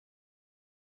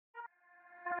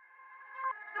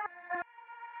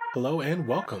Hello and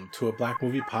welcome to a Black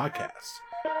Movie Podcast,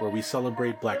 where we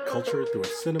celebrate Black culture through our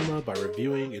cinema by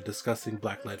reviewing and discussing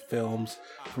Black-led films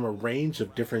from a range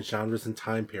of different genres and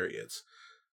time periods.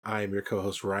 I am your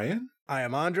co-host Ryan. I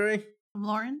am Andre. I'm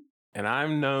Lauren. And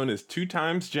I'm known as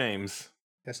 2x James.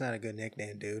 That's not a good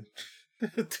nickname, dude.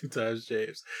 2x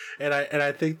James. And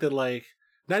I think that, like,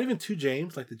 not even 2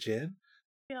 James, like the gin.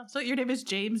 Yeah. So your name is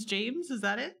James James? Is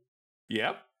that it?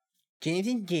 Yep. James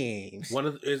and James.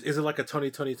 Is it like a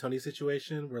Tony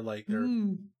situation where, like, they're...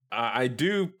 I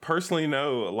do personally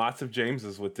know lots of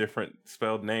Jameses with different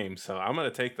spelled names, so I'm going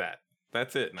to take that.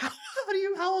 That's it. How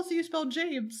else do you spell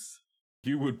James?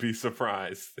 You would be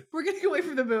surprised. We're getting away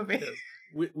from the movie.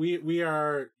 We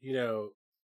are,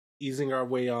 easing our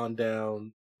way on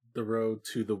down the road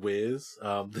to The Wiz, the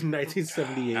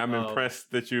 1978. I'm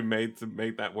impressed that you made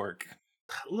that work.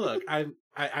 Look, I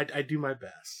do my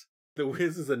best. The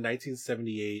Wiz is a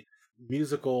 1978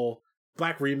 musical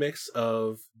Black remix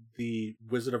of the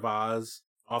Wizard of Oz,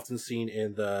 often seen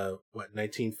in the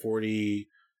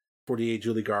 1948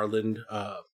 Julie Garland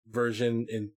version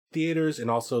in theaters, and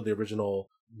also the original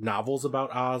novels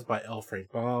about Oz by L.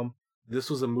 Frank Baum. This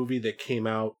was a movie that came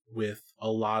out with a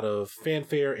lot of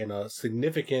fanfare and a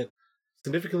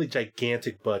significantly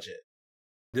gigantic budget.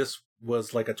 This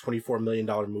was like a $24 million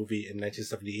movie in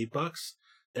 1978 bucks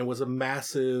and was a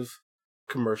massive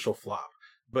commercial flop.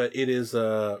 But it is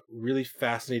a really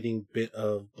fascinating bit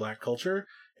of Black culture,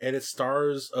 and it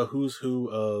stars a who's who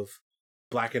of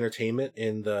Black entertainment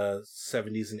in the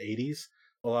 70s and 80s.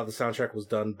 A lot of the soundtrack was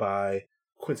done by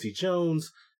Quincy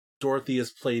Jones. Dorothy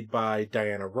is played by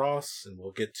Diana Ross, and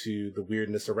we'll get to the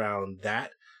weirdness around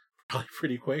that probably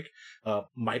pretty quick.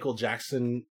 Michael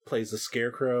Jackson plays the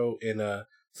Scarecrow in a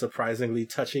surprisingly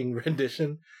touching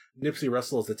rendition. Nipsey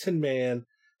Russell is the Tin Man.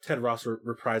 Ted Ross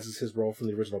reprises his role from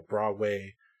the original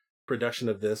Broadway production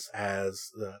of this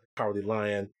as the Cowardly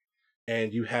Lion.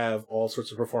 And you have all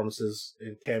sorts of performances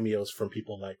and cameos from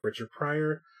people like Richard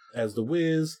Pryor as the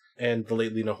Wiz, and the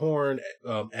late Lena Horne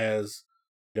as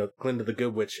Glinda the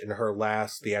Good Witch in her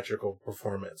last theatrical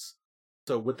performance.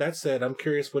 So with that said, I'm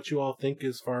curious what you all think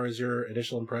as far as your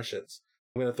initial impressions.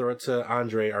 I'm going to throw it to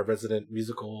Andre, our resident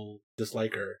musical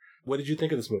disliker. What did you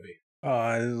think of this movie?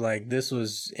 This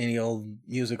was any old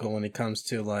musical when it comes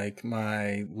to like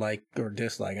my like or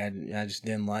dislike. I just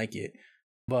didn't like it.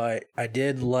 But I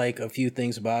did like a few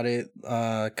things about it.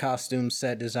 Costume,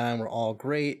 set design were all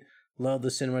great. Love the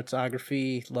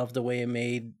cinematography. Love the way it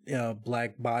made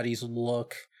Black bodies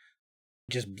look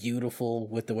just beautiful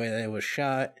with the way that it was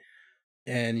shot.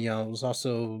 And, it was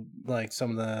also like some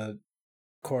of the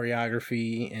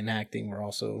choreography and acting were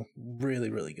also really,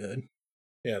 really good.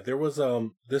 Yeah, there was,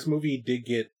 this movie did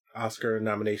get Oscar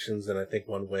nominations and I think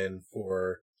one win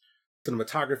for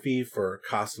cinematography, for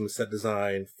costume set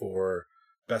design, for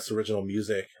best original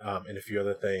music, and a few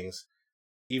other things.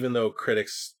 Even though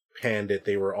critics panned it,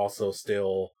 they were also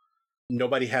still,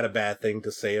 nobody had a bad thing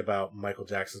to say about Michael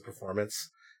Jackson's performance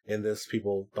in this.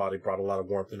 People thought he brought a lot of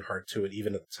warmth and heart to it,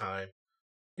 even at the time.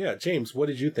 Yeah, James, what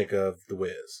did you think of The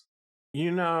Wiz?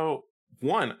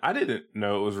 One, I didn't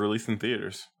know it was released in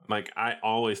theaters. Like, I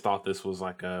always thought this was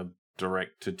like a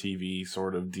direct-to-TV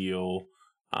sort of deal.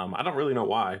 I don't really know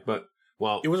why, but,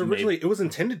 well... It was originally, it was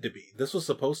intended to be. This was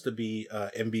supposed to be a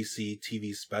NBC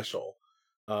TV special.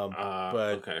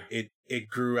 But okay. it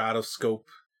grew out of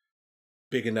scope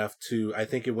big enough to, I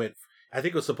think it was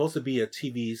supposed to be a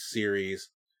TV series,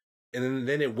 and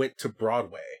then it went to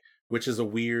Broadway, which is a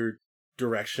weird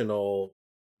directional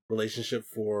relationship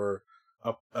for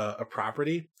a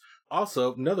property.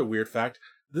 Also, another weird fact,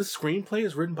 this screenplay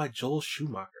is written by Joel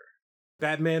Schumacher.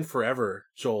 Batman Forever,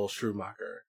 Joel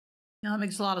Schumacher. No, that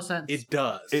makes a lot of sense. It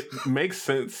does. It makes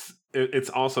sense. It's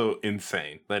also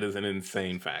insane. That is an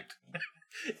insane fact.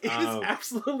 It is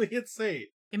absolutely insane.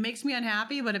 It makes me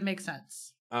unhappy, but it makes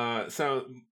sense. So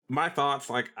my thoughts,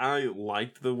 like, I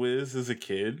liked The Wiz as a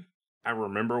kid. I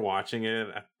remember watching it,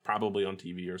 probably on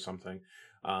TV or something.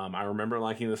 I remember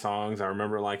liking the songs. I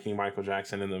remember liking Michael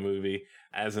Jackson in the movie.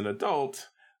 As an adult,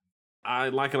 I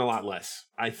like it a lot less.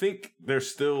 I think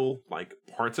there's still like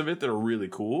parts of it that are really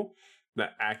cool. The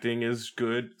acting is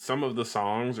good. Some of the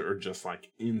songs are just like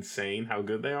insane how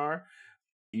good they are.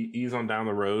 Ease on Down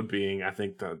the Road being, I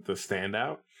think, the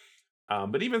standout.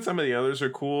 But even some of the others are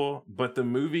cool. But the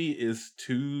movie is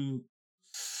too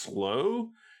slow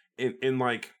in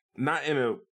like, not in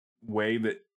a way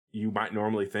that you might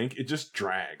normally think. It just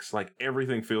drags. Like,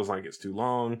 everything feels like it's too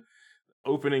long.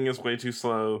 Opening is way too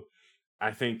slow.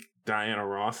 I think Diana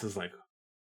Ross is like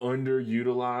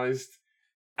underutilized.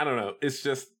 I don't know. It's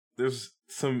just, there's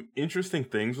some interesting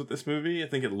things with this movie. I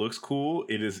think it looks cool.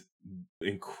 It is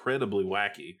incredibly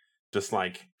wacky, just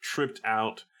like tripped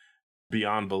out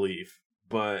beyond belief.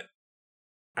 But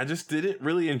I just didn't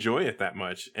really enjoy it that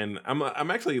much, and I'm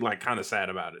actually like kind of sad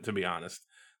about it, to be honest.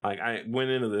 Like I went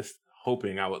into this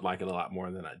hoping I would like it a lot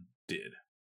more than I did.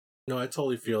 No, I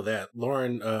totally feel that.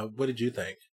 Lauren, what did you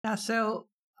think? Yeah, so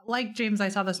like James, I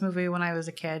saw this movie when I was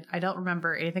a kid. I don't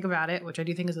remember anything about it, which I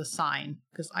do think is a sign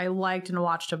because I liked and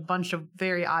watched a bunch of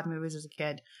very odd movies as a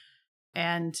kid.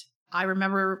 And I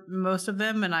remember most of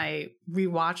them, and I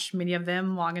rewatched many of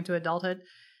them long into adulthood.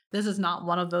 This is not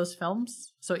one of those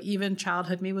films. So even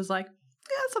childhood me was like,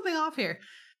 yeah, something off here.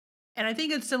 And I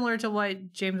think it's similar to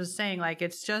what James was saying. Like,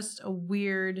 it's just a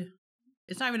weird,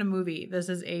 it's not even a movie. This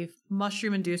is a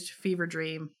mushroom-induced fever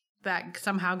dream that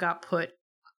somehow got put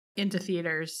into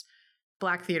theaters,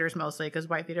 black theaters mostly, because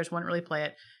white theaters wouldn't really play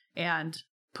it, and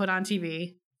put on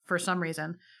TV for some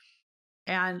reason.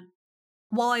 And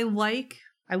while I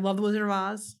love The Wizard of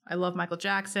Oz, I love Michael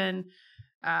Jackson,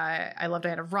 I love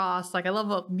Diana Ross, like I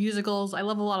love musicals, I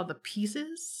love a lot of the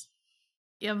pieces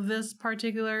of this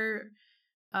particular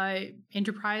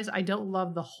enterprise. I don't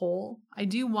love the whole. I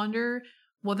do wonder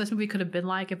what this movie could have been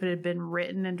like if it had been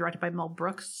written and directed by Mel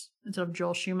Brooks instead of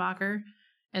Joel Schumacher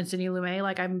and Sidney Lumet.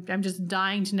 Like I'm just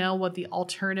dying to know what the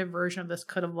alternative version of this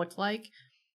could have looked like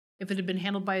if it had been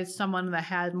handled by someone that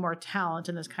had more talent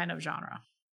in this kind of genre.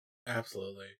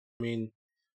 Absolutely. I mean,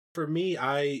 for me,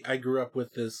 I grew up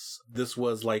with this. This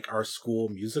was like our school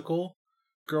musical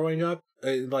growing up.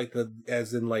 Like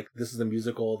as in like this is a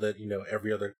musical that, you know,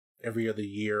 every other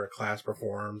year a class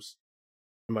performs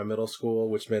in my middle school,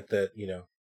 which meant that, you know,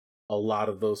 a lot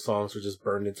of those songs were just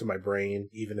burned into my brain,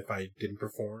 even if I didn't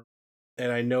perform.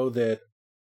 And I know that,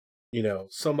 you know,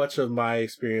 so much of my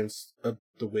experience of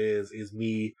The Wiz is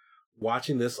me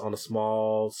watching this on a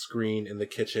small screen in the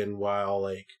kitchen while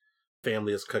like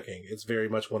family is cooking. It's very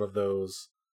much one of those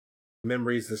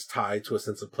memories that's tied to a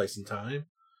sense of place and time.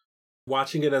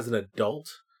 Watching it as an adult,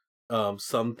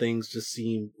 some things just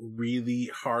seem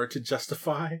really hard to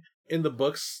justify. In the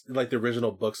books, like the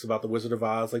original books about the Wizard of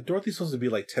Oz, like Dorothy's supposed to be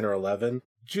like 10 or 11.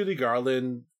 Judy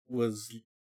Garland was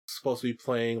supposed to be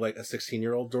playing like a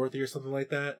 16-year-old Dorothy or something like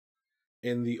that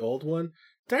in the old one.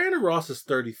 Diana Ross is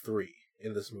 33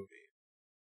 in this movie.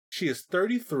 She is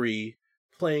 33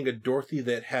 playing a Dorothy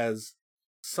that has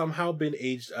somehow been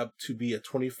aged up to be a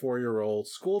 24-year-old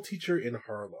school teacher in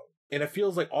Harlem. And it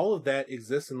feels like all of that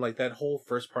exists in like that whole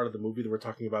first part of the movie that we're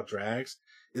talking about drags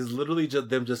is literally just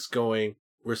them just going,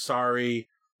 we're sorry,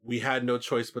 we had no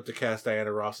choice but to cast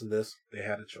Diana Ross in this. They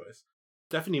had a choice.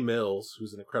 Stephanie Mills,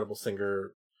 who's an incredible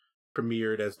singer,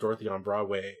 premiered as Dorothy on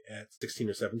Broadway at 16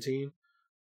 or 17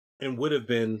 and would have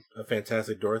been a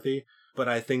fantastic Dorothy. But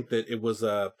I think that it was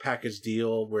a package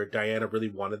deal where Diana really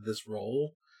wanted this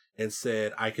role and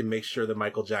said, I can make sure that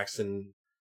Michael Jackson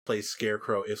plays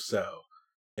Scarecrow if so.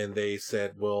 And they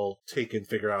said, we'll take and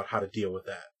figure out how to deal with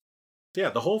that. So yeah,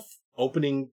 the whole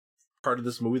opening part of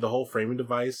this movie, the whole framing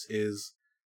device is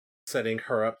setting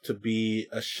her up to be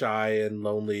a shy and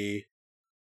lonely,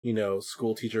 you know,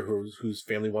 school teacher whose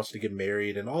family wants to get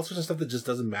married and all sorts of stuff that just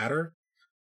doesn't matter.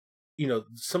 You know,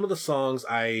 some of the songs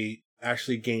I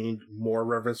actually gained more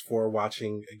reverence for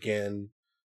watching again.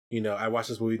 You know, I watched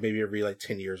this movie maybe every like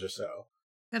 10 years or so.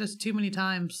 That is too many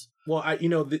times. Well,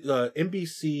 the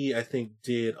NBC, I think,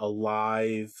 did a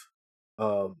live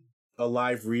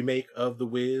remake of The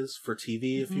Wiz for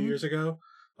TV a few years ago,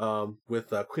 with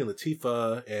Queen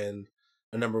Latifah and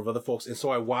a number of other folks. And so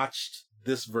I watched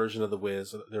this version of The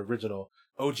Wiz, the original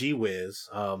OG Wiz,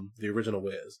 the original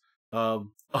Wiz.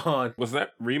 On Was that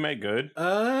remake good?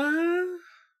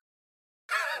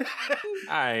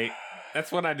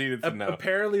 That's what I needed to know.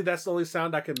 Apparently, that's the only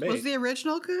sound I can make. Was the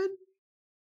original good?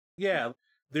 Yeah,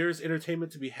 there's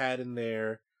entertainment to be had in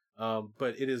there,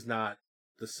 but it is not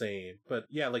the same. But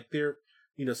yeah, like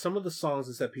some of the songs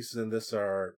and set pieces in this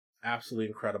are absolutely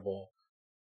incredible.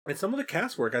 And some of the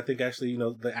cast work, I think actually,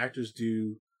 the actors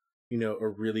do, a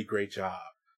really great job.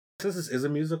 Since this is a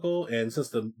musical, and since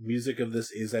the music of this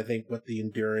is, I think, what the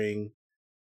enduring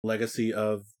legacy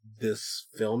of this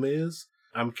film is,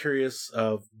 I'm curious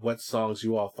of what songs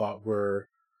you all thought were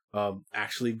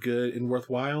actually good and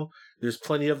worthwhile. There's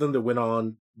plenty of them that went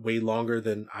on way longer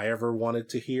than I ever wanted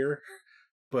to hear,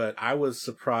 but I was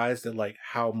surprised at like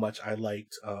how much I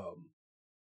liked.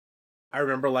 I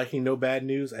remember liking No Bad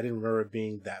News. I didn't remember it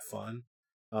being that fun,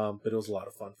 but it was a lot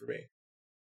of fun for me.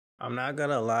 I'm not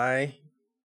gonna lie,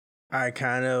 I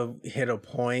kind of hit a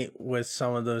point with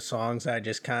some of those songs. I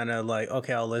just kind of like,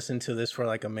 okay, I'll listen to this for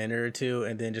like a minute or two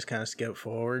and then just kind of skip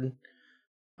forward.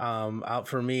 Out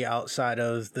for me, outside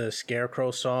of the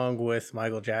Scarecrow song with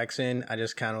Michael Jackson, I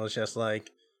just kind of was just like,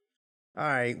 All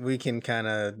right, we can kind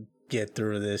of get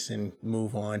through this and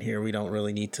move on here. We don't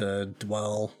really need to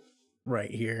dwell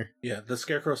right here. Yeah, the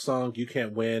Scarecrow song, You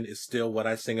Can't Win, is still what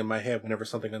I sing in my head whenever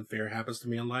something unfair happens to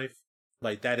me in life.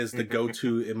 Like, that is the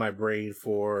go-to in my brain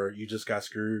for You Just Got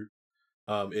Screwed,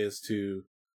 is to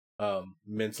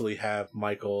mentally have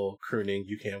Michael crooning,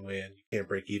 You Can't Win, You Can't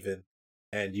Break Even,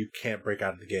 and You Can't Break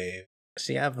Out of the Game.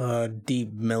 See, I have a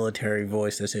deep military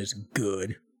voice that says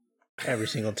good every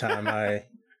single time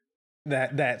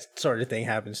that sort of thing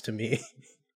happens to me.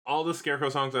 All the Scarecrow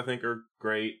songs I think are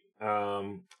great.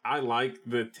 I like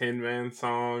the Tin Man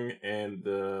song and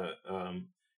the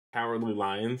Cowardly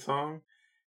Lion song.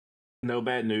 No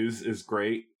Bad News is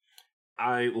great.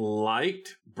 I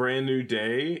liked Brand New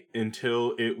Day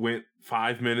until it went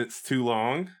 5 minutes too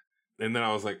long. And then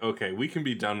I was like, okay, we can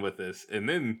be done with this. And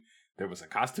then there was a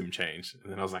costume change.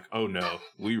 And then I was like, oh no,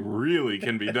 we really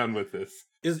can be done with this.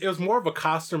 It was more of a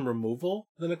costume removal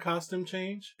than a costume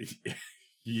change.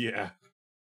 Yeah.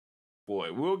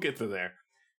 Boy, we'll get to there.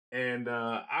 And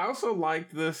I also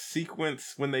liked the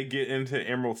sequence when they get into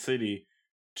Emerald City,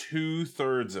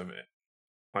 2/3 of it.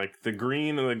 Like the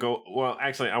green and the gold. Well,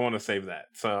 actually, I want to save that.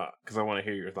 So, because I want to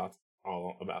hear your thoughts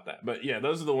all about that. But yeah,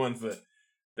 those are the ones that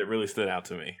really stood out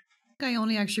to me. I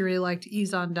only actually really liked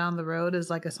Ease On Down the Road as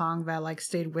like a song that like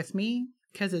stayed with me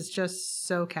because it's just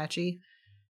so catchy.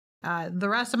 The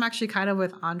rest I'm actually kind of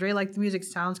with Andre. Like the music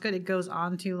sounds good. It goes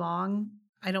on too long.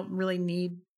 I don't really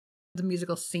need the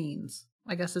musical scenes,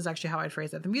 I guess is actually how I'd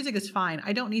phrase it. The music is fine.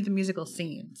 I don't need the musical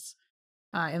scenes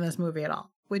in this movie at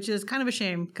all, which is kind of a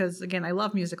shame because, again, I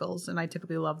love musicals and I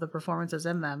typically love the performances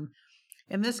in them.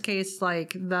 In this case,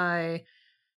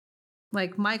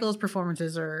 Michael's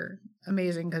performances are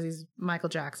amazing because he's Michael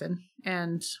Jackson.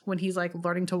 And when he's like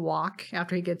learning to walk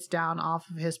after he gets down off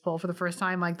of his pole for the first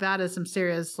time, like that is some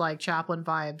serious like Chaplin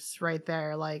vibes right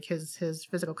there. Like his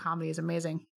physical comedy is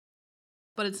amazing.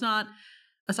 But it's not,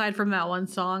 aside from that one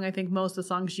song, I think most of the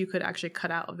songs you could actually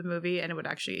cut out of the movie and it would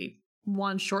actually,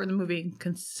 one, shorten the movie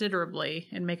considerably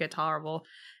and make it tolerable.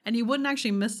 And you wouldn't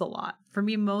actually miss a lot. For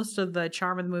me, most of the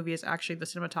charm of the movie is actually the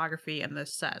cinematography and the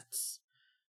sets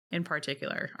in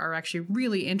particular are actually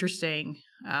really interesting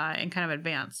and kind of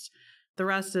advanced. The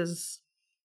rest is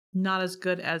not as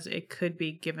good as it could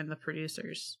be given the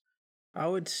producers. I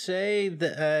would say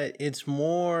that it's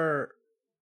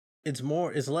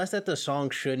less that the song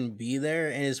shouldn't be there,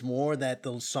 and it's more that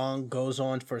the song goes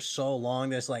on for so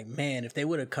long that's like, man, if they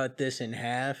would have cut this in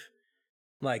half,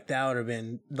 like that would have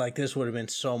been like this would have been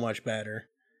so much better.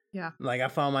 Yeah. Like I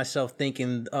found myself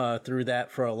thinking through that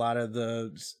for a lot of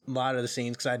the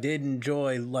scenes because I did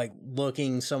enjoy like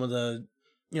looking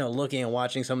and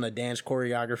watching some of the dance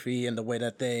choreography and the way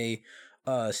that they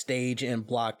stage and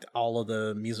blocked all of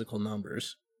the musical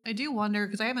numbers. I do wonder,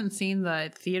 because I haven't seen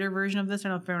the theater version of this. I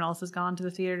don't know if everyone else has gone to the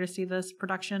theater to see this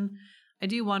production. I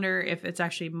do wonder if it's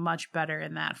actually much better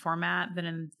in that format than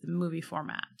in the movie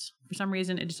format. For some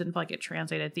reason, it just didn't feel like it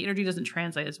translated. The energy doesn't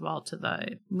translate as well to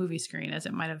the movie screen as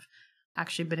it might have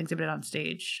actually been exhibited on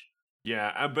stage.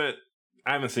 Yeah, I bet.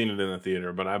 I haven't seen it in the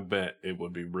theater, but I bet it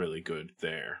would be really good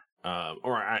there.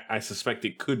 Or I suspect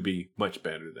it could be much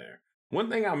better there. One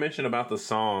thing I'll mention about the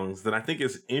songs that I think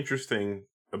is interesting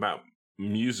about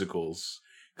musicals,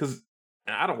 because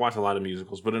I don't watch a lot of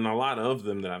musicals, but in a lot of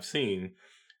them that I've seen,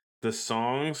 the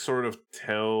songs sort of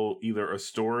tell either a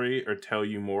story or tell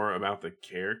you more about the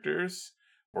characters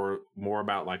or more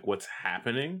about like what's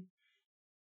happening.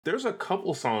 There's a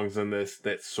couple songs in this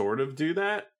that sort of do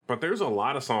that, but there's a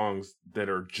lot of songs that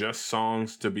are just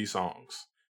songs to be songs.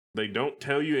 They don't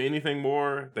tell you anything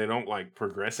more. They don't like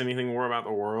progress anything more about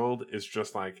the world. It's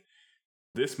just like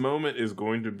this moment is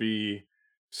going to be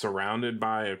surrounded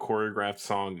by a choreographed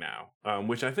song now,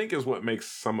 which I think is what makes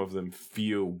some of them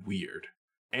feel weird.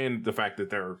 And the fact that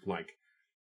they're like,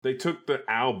 they took the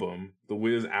album, the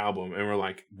Wiz album, and were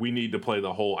like, we need to play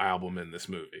the whole album in this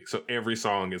movie. So every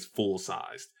song is full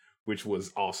sized, which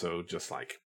was also just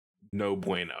like no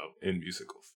bueno in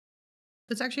musicals.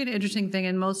 It's actually an interesting thing.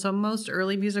 And most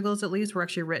early musicals, at least, were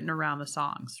actually written around the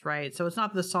songs, right? So it's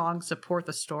not the songs support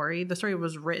the story. The story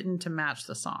was written to match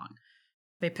the song.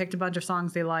 They picked a bunch of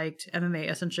songs they liked, and then they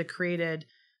essentially created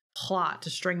plot to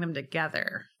string them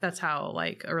together. That's how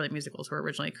like early musicals were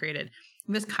originally created.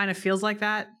 And this kind of feels like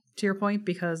that, to your point,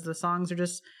 because the songs are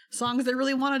just songs they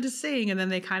really wanted to sing, and then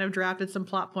they kind of drafted some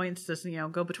plot points to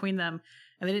go between them,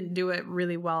 and they didn't do it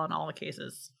really well in all the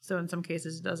cases. So in some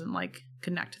cases it doesn't like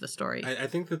connect to the story. I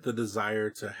think that the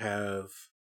desire to have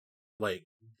like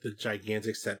the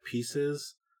gigantic set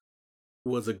pieces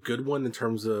was a good one in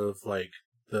terms of like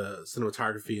the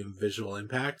cinematography and visual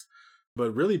impact.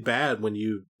 but really bad when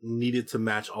you needed to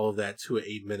match all of that to an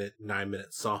 8-minute,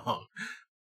 9-minute song.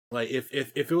 Like if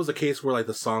it was a case where like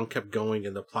the song kept going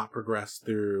and the plot progressed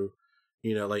through,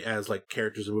 like as like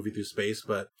characters are moving through space,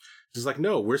 but just like,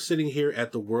 no, we're sitting here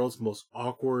at the world's most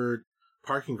awkward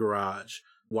parking garage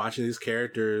watching these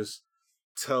characters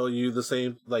tell you the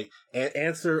same, like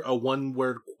answer a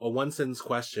one sentence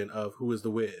question of who is the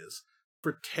Wiz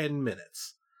for 10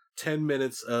 minutes. 10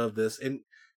 minutes of this.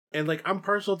 And like, I'm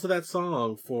partial to that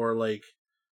song for like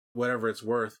whatever it's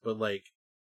worth, but like,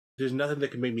 there's nothing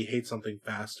that can make me hate something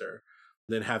faster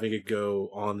than having it go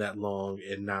on that long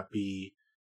and not be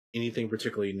anything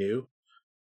particularly new.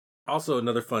 Also,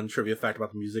 another fun trivia fact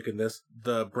about the music in this,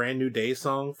 the Brand New Day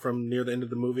song from near the end of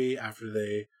the movie after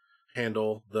they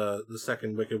handle the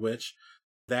second Wicked Witch,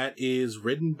 that is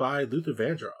written by Luther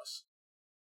Vandross.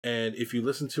 And if you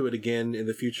listen to it again in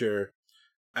the future,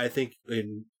 I think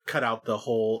and cut out the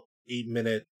whole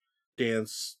 8-minute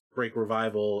dance break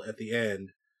revival at the end,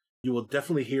 you will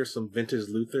definitely hear some vintage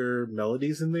Luther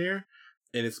melodies in there,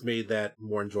 and it's made that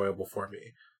more enjoyable for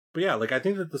me. But yeah, like I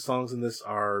think that the songs in this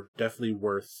are definitely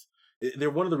worth.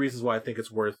 They're one of the reasons why I think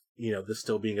it's worth, this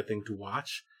still being a thing to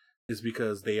watch, is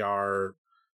because they are,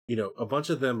 a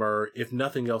bunch of them are, if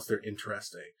nothing else, they're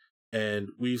interesting. And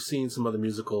we've seen some other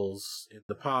musicals in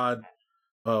the pod,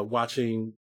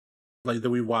 watching, like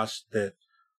that we watched that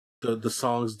the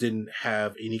songs didn't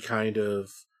have any kind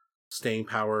of staying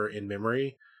power in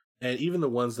memory. And even the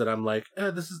ones that I'm like,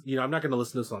 this is, I'm not going to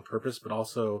listen to this on purpose, but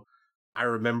also I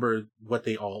remember what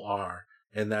they all are.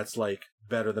 And that's like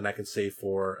better than I can say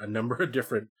for a number of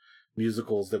different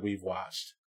musicals that we've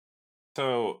watched.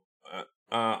 So,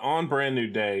 on Brand New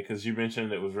Day, because you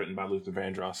mentioned it was written by Luther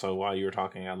Vandross, so while you were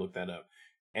talking, I looked that up.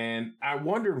 And I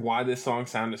wondered why this song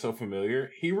sounded so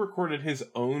familiar. He recorded his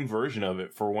own version of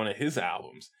it for one of his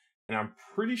albums. And I'm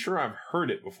pretty sure I've heard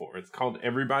it before. It's called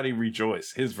Everybody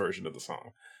Rejoice, his version of the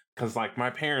song. Because, like, my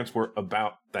parents were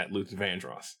about that Luther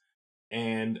Vandross.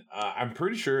 And I'm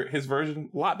pretty sure his version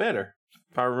a lot better,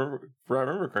 if I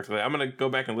remember correctly. I'm going to go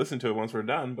back and listen to it once we're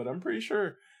done, but I'm pretty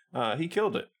sure he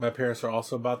killed it. My parents are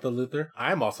also about the Luther.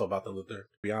 I'm also about the Luther,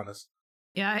 to be honest.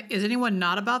 Yeah, is anyone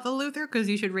not about the Luther? Because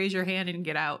you should raise your hand and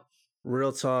get out.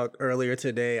 Real talk, earlier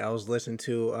today, I was listening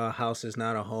to House Is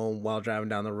Not a Home while driving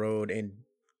down the road and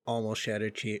almost shed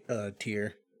a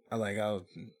tear.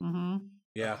 Mm-hmm.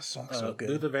 Yeah, so good.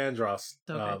 Luther Vandross,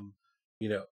 So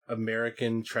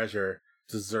American treasure,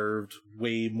 deserved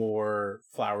way more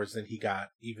flowers than he got,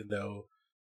 even though,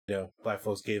 black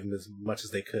folks gave him as much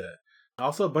as they could.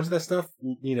 Also, a bunch of that stuff,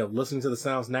 listening to the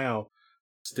sounds now,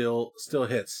 still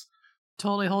hits.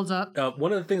 Totally holds up.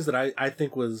 One of the things that I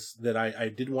think was that I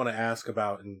did want to ask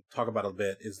about and talk about a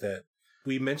bit is that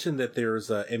we mentioned that there's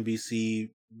a NBC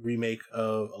remake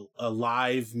of a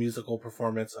live musical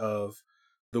performance of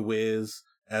The Wiz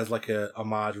as like a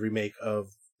homage remake of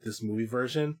this movie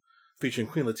version featuring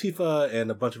Queen Latifah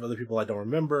and a bunch of other people I don't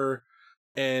remember.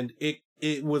 And it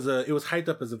was hyped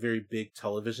up as a very big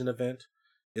television event.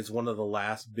 It's one of the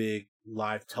last big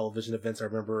live television events I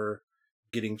remember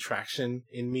getting traction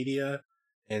in media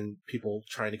and people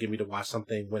trying to get me to watch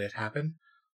something when it happened.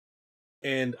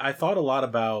 And I thought a lot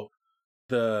about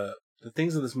the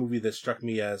things in this movie that struck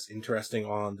me as interesting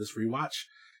on this rewatch.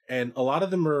 And a lot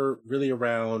of them are really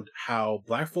around how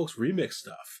black folks remix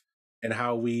stuff and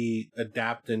how we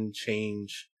adapt and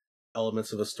change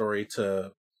elements of a story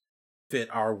to fit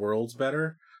our worlds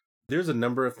better. There's a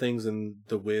number of things in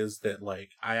The Wiz that like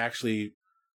I actually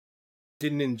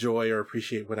didn't enjoy or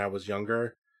appreciate when I was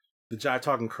younger. The Jive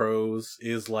Talking Crows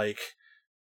is like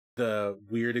the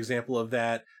weird example of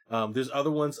that. There's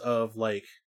other ones of like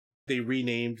they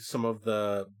renamed some of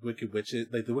the Wicked Witches.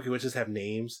 Like the Wicked Witches have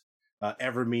names,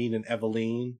 Evermean and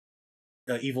Eveline,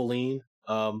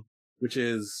 which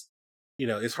is,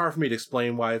 it's hard for me to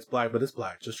explain why it's black, but it's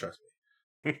black. Just trust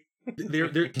me. They're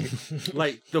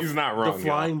like He's not wrong, the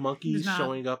flying y'all. monkeys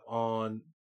showing up on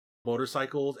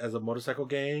motorcycles as a motorcycle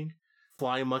gang,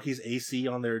 flying monkeys AC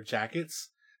on their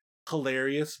jackets.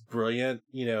 Hilarious, brilliant,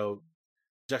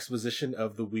 juxtaposition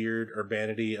of the weird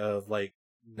urbanity of like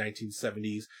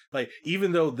 1970s. Like,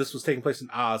 even though this was taking place in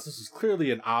Oz, this was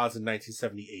clearly in Oz in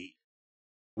 1978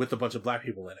 with a bunch of black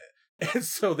people in it. And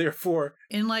so therefore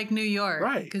in like New York,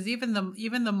 right? Because even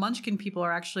the Munchkin people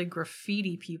are actually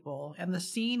graffiti people, and the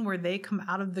scene where they come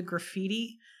out of the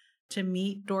graffiti to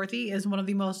meet Dorothy is one of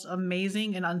the most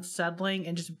amazing and unsettling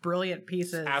and just brilliant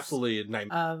pieces. Absolutely a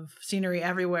nightmare of scenery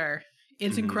everywhere.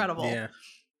 It's incredible. Yeah.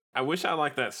 I wish I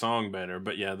liked that song better,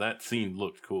 but yeah, that scene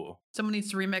looked cool. Someone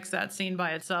needs to remix that scene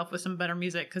by itself with some better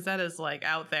music, because that is like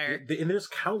out there. And there's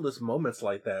countless moments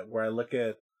like that where I look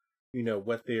at,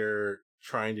 what they're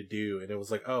trying to do. And it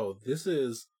was like, oh, this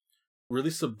is really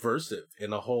subversive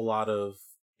in a whole lot of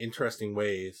interesting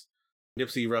ways.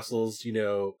 Nipsey Russell's,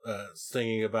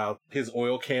 singing about his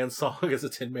oil can song as a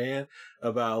Tin Man,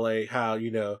 about like how,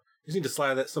 you just need to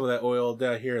slide some of that oil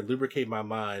down here and lubricate my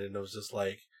mind. And it was just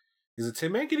like, is a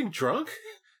Tin Man getting drunk?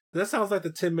 That sounds like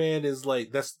the Tin Man is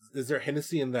like, is there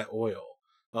Hennessy in that oil?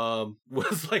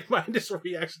 Was like my initial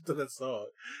reaction to that song.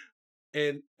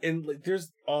 And like,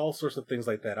 there's all sorts of things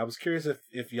like that. I was curious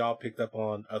if y'all picked up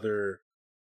on other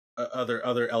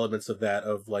elements of that,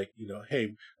 of like,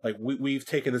 hey, like we've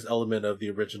taken this element of the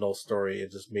original story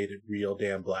and just made it real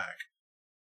damn black.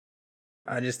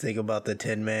 I just think about the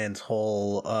Tin Man's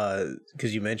whole,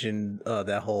 because you mentioned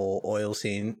that whole oil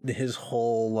scene, his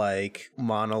whole like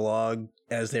monologue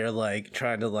as they're like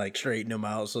trying to like straighten him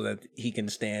out so that he can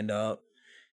stand up.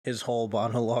 His whole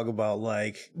monologue about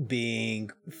like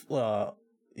being, flawed,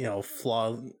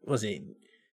 was it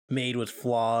made with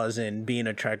flaws and being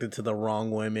attracted to the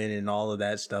wrong women and all of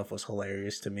that stuff was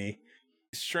hilarious to me.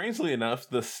 Strangely enough,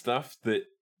 the stuff that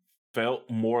felt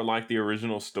more like the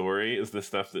original story is the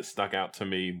stuff that stuck out to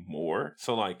me more.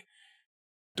 So like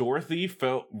Dorothy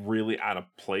felt really out of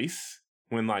place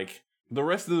when like the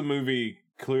rest of the movie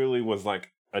clearly was like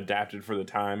adapted for the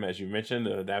time, as you mentioned,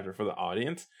 and adapted for the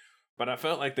audience. But I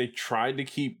felt like they tried to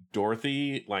keep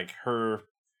Dorothy, like her,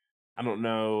 I don't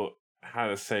know how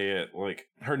to say it, like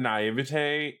her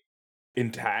naivete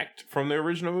intact from the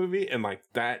original movie. And like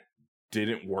that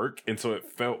didn't work. And so it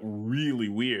felt really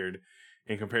weird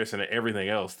in comparison to everything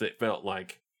else that felt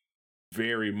like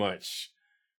very much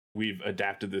we've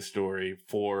adapted this story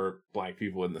for Black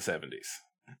people in the 70s.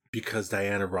 Because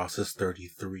Diana Ross is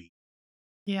 33.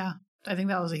 Yeah, I think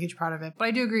that was a huge part of it. But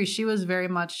I do agree, she was very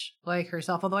much like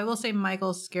herself. Although I will say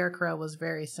Michael's Scarecrow was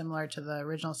very similar to the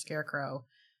original Scarecrow,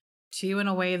 too, in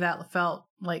a way that felt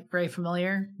like very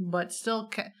familiar, but still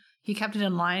he kept it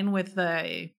in line with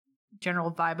the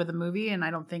general vibe of the movie. And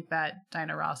I don't think that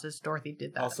Diana Ross's Dorothy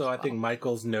did that. Also, I think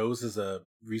Michael's nose is a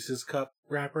Reese's Cup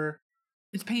wrapper.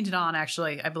 It's painted on,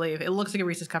 actually, I believe. It looks like a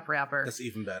Reese's Cup wrapper. That's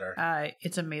even better.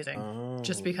 It's amazing. Oh.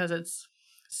 Just because it's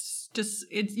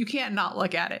you can't not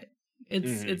look at it.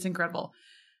 It's incredible.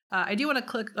 I do want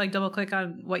to double click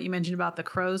on what you mentioned about the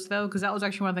crows, though, because that was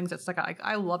actually one of the things that stuck out. Like,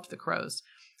 I loved the crows.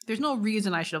 There's no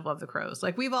reason I should have loved the crows.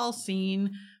 Like, we've all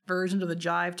seen versions of the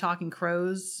jive talking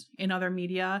crows in other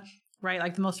media, right?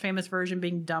 Like the most famous version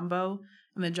being Dumbo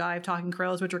and the jive talking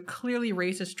crows, which are clearly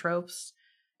racist tropes.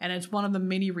 And it's one of the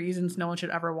many reasons no one should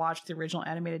ever watch the original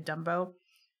animated Dumbo.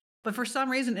 But for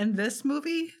some reason in this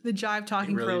movie, the jive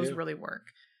talking crows really work.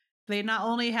 They not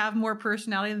only have more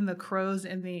personality than the crows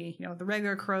in the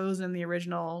regular crows in the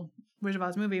original Wizard of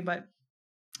Oz movie, but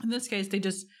in this case,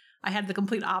 I had the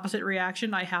complete opposite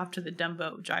reaction I have to the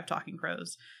Dumbo jive talking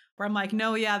crows, where I'm like,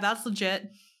 no, yeah, that's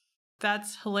legit.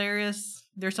 That's hilarious.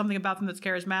 There's something about them that's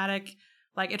charismatic.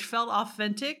 Like, it felt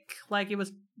authentic, like it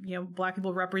was, Black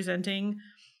people representing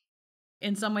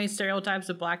in some ways stereotypes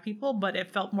of Black people, but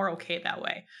it felt more okay that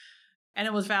way. And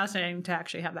it was fascinating to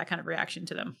actually have that kind of reaction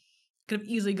to them. Could have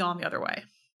easily gone the other way.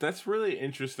 That's really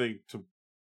interesting to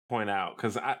point out,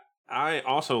 because I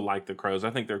also like the crows.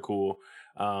 I think they're cool.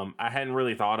 I hadn't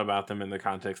really thought about them in the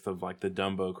context of like the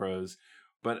Dumbo crows,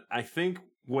 but I think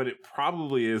what it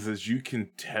probably is you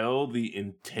can tell the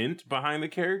intent behind the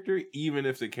character, even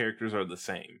if the characters are the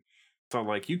same. So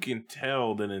like you can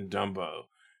tell that in Dumbo,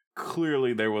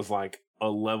 clearly there was like a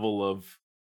level of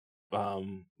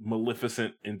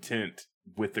maleficent intent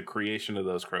with the creation of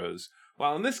those crows.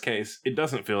 While in this case, it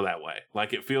doesn't feel that way.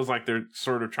 Like, it feels like they're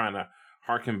sort of trying to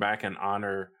harken back and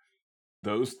honor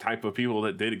those type of people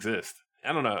that did exist.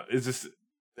 I don't know.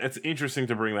 It's interesting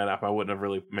to bring that up. I wouldn't have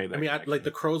really made that. I mean, like the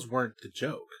crows weren't the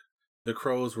joke. The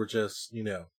crows were just,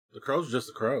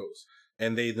 the crows.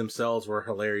 And they themselves were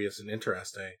hilarious and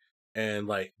interesting. And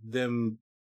like them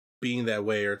being that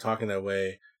way or talking that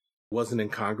way wasn't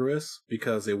incongruous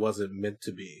because it wasn't meant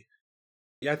to be.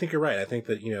 Yeah, I think you're right. I think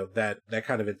that, that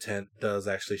kind of intent does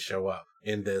actually show up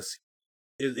in this.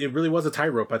 It really was a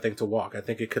tightrope, I think, to walk. I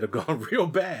think it could have gone real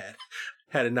bad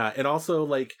had it not. And also,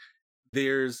 like,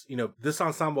 there's, this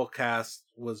ensemble cast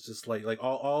was just like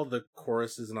all the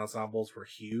choruses and ensembles were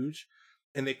huge.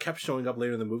 And they kept showing up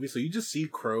later in the movie. So you just see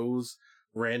crows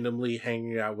randomly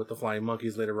hanging out with the flying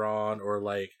monkeys later on, or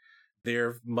like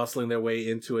they're muscling their way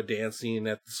into a dance scene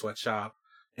at the sweatshop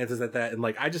and things like that. And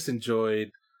like, I just enjoyed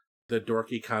the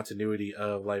dorky continuity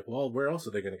of like, well, where else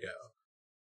are they going to go?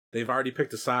 They've already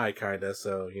picked a side, kind of,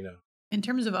 so, In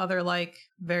terms of other, like,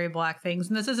 very Black things,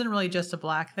 and this isn't really just a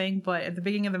Black thing, but at the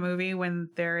beginning of the movie, when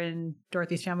they're in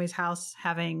Dorothy's family's house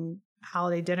having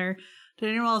holiday dinner, Did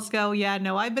anyone else go, yeah,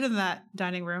 no, I've been in that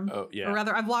dining room. Oh, yeah. Or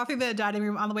rather, I've walked through that dining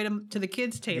room on the way to the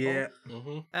kids' table.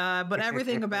 Yeah. But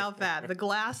everything about that, the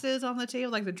glasses on the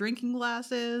table, like the drinking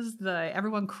glasses,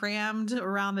 everyone crammed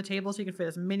around the table so you can fit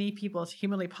as many people as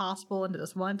humanly possible into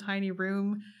this one tiny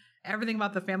room. Everything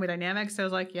about the family dynamics. So I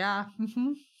was like, yeah,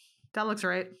 that looks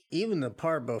right. Even the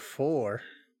part before,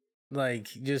 like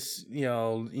just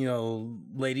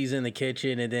ladies in the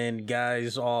kitchen and then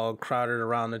guys all crowded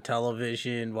around the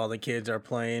television while the kids are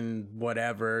playing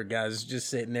whatever. Guys just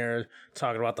sitting there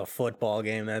talking about the football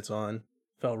game that's on.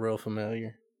 Felt real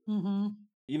familiar. Mm-hmm.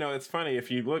 It's funny if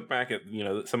you look back at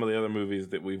some of the other movies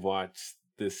that we've watched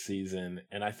this season,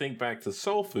 and I think back to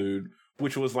Soul Food,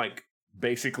 which was like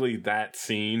basically that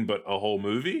scene but a whole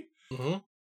movie. Mm-hmm.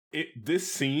 This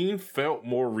scene felt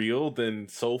more real than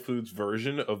Soul Food's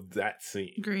version of that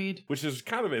scene. Agreed. Which is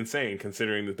kind of insane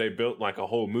considering that they built like a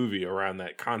whole movie around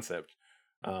that concept.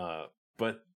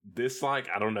 But this, like,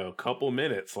 I don't know, couple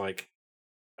minutes, like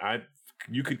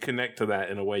you could connect to that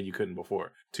in a way you couldn't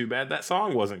before. Too bad that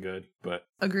song wasn't good, but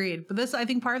agreed. But I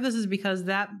think part of this is because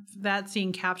that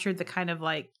scene captured the kind of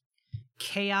like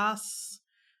chaos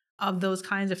of those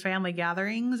kinds of family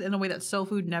gatherings in a way that Soul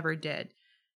Food never did.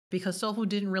 Because Soul Food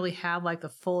didn't really have like the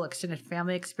full extended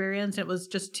family experience. It was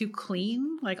just too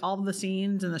clean. Like all of the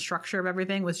scenes and the structure of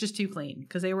everything was just too clean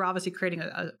because they were obviously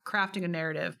crafting a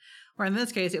narrative. Where in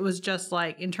this case, it was just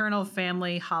like internal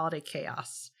family holiday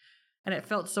chaos. And it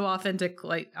felt so authentic,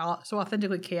 like so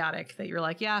authentically chaotic that you're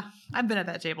like, yeah, I've been at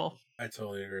that table. I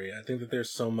totally agree. I think that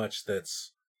there's so much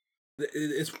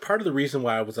it's part of the reason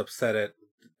why I was upset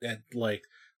at like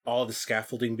all the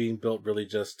scaffolding being built really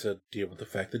just to deal with the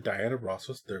fact that Diana Ross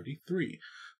was 33.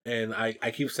 And I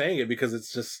keep saying it because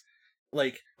it's just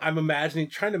like, I'm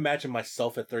trying to imagine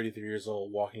myself at 33 years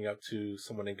old walking up to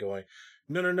someone and going,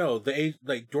 no, the age,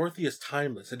 like Dorothy is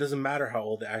timeless. It doesn't matter how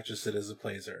old the actress it is that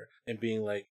plays her. And being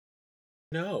like,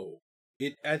 no,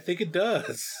 I think it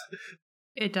does.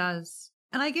 It does.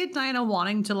 And I get Diana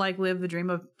wanting to like live the dream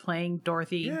of playing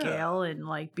Dorothy Gale and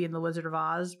like being the Wizard of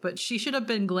Oz, but she should have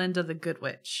been Glinda the Good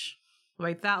Witch.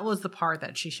 Like that was the part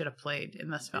that she should have played in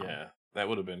this film. Yeah, that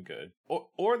would have been good.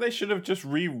 Or they should have just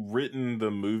rewritten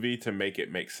the movie to make it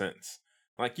make sense.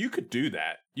 Like you could do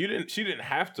that. She didn't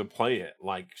have to play it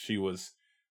like she was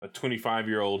a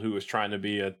 25-year-old who was trying to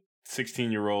be a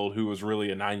 16-year-old who was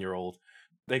really a 9-year-old.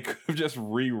 They could have just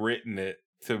rewritten it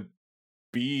to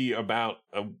be about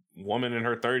a woman in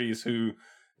her 30s who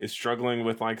is struggling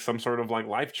with like some sort of like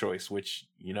life choice, which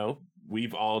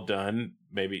we've all done.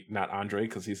 Maybe not Andre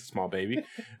because he's a small baby.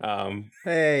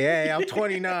 Hey, I'm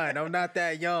 29. I'm not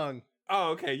that young. Oh,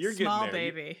 okay, you're small getting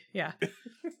there. Baby. Yeah,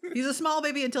 he's a small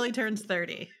baby until he turns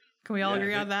 30. Can we all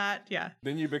agree on that? Yeah.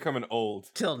 Then you become an old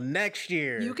till next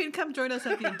year. You can come join us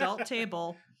at the adult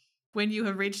table. When you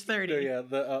have reached 30.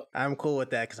 Yeah, I'm cool with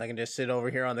that because I can just sit over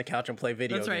here on the couch and play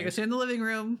video games. That's right. You can sit in the living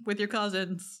room with your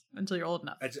cousins until you're old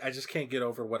enough. I just can't get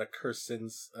over what a curse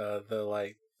sends the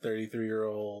like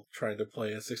 33-year-old trying to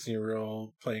play a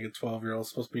 16-year-old playing a 12-year-old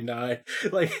supposed to be 9.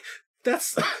 Like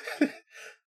that's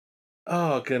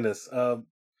oh goodness.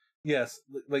 Yes,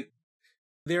 like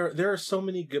there are so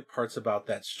many good parts about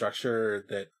that structure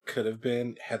that could have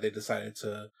been had they decided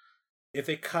to. If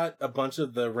they cut a bunch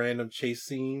of the random chase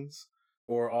scenes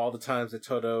or all the times that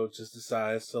Toto just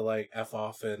decides to like F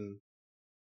off and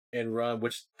run,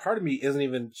 which part of me isn't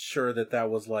even sure that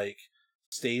was like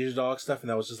stage dog stuff and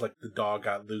that was just like the dog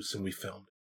got loose and we filmed.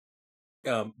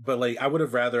 But like I would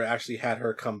have rather actually had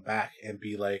her come back and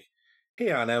be like,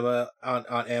 hey, Aunt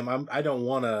Em, I don't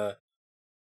want to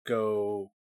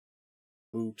go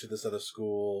move to this other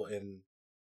school and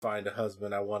find a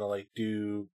husband. I want to like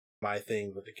do my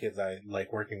thing with the kids I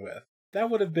like working with. That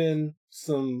would have been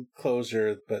some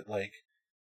closure, but like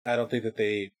I don't think that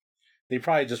they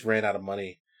probably just ran out of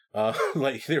money.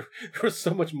 Like there was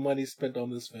so much money spent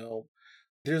on this film.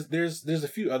 There's a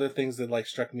few other things that like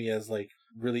struck me as like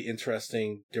really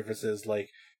interesting differences.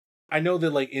 Like I know that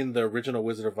like in the original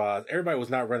Wizard of Oz, everybody was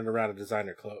not running around in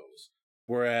designer clothes,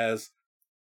 whereas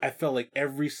I felt like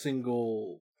every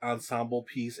single ensemble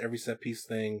piece, every set piece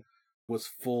thing was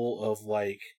full of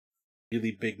like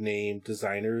really big name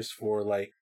designers for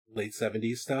like late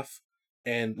 70s stuff.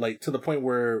 And like to the point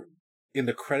where in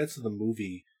the credits of the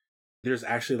movie, there's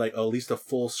actually like at least a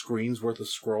full screen's worth of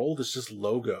scroll that's just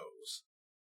logos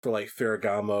for like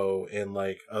Ferragamo and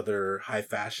like other high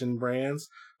fashion brands.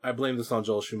 I blame this on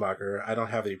Joel Schumacher. I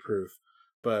don't have any proof,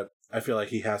 but I feel like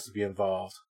he has to be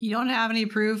involved. You don't have any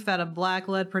proof that a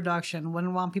black-led production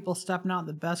wouldn't want people stepping out in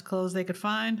the best clothes they could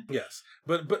find? Yes,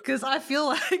 but because I feel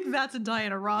like that's a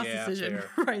Diana Ross decision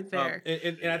fair. right there.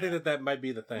 And I think that might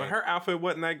be the thing. But her outfit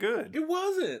wasn't that good. It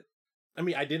wasn't. I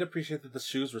mean, I did appreciate that the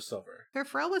shoes were silver. Her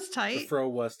fro was The tight. fro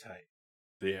was tight.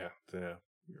 Yeah, you're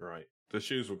right. The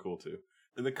shoes were cool too.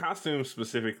 And the costumes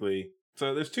specifically.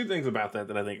 So there's two things about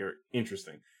that I think are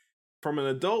interesting. From an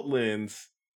adult lens,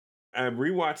 I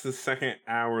rewatched the second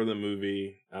hour of the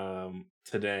movie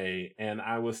today, and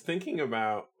I was thinking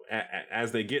about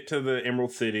as they get to the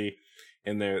Emerald City,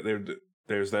 and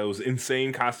there's those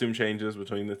insane costume changes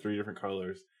between the three different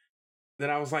colors. Then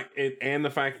I was like, and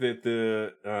the fact that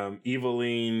the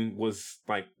Eveline was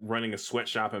like running a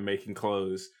sweatshop and making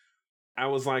clothes. I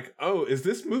was like, oh, is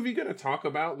this movie going to talk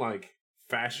about like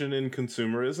fashion and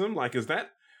consumerism? Like, is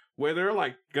that where they're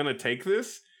like going to take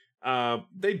this?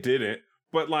 They didn't,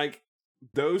 but like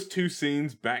those two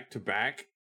scenes back to back,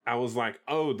 I was like,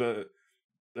 oh,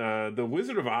 the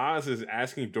Wizard of Oz is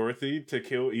asking Dorothy to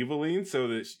kill Eveline so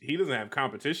that he doesn't have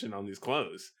competition on these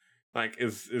clothes. Like,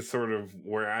 is sort of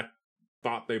where I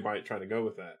thought they might try to go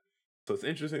with that. So it's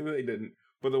interesting that they didn't.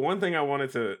 But the one thing I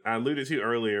alluded to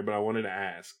earlier, but I wanted to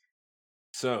ask.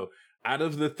 So, out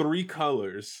of the three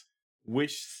colors,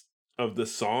 which of the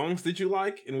songs did you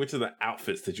like, and which of the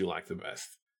outfits did you like the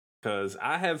best? Because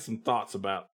I had some thoughts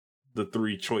about the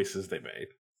three choices they made.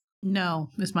 No,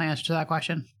 is my answer to that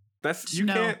question. You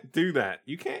No. can't do that.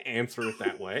 You can't answer it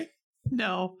that way.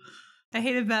 No. I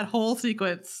hated that whole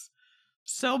sequence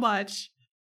so much.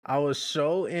 I was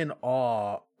so in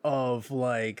awe of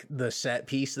like the set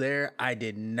piece there. I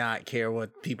did not care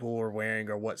what people were wearing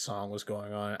or what song was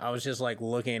going on. I was just like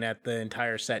looking at the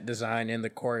entire set design and the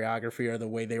choreography or the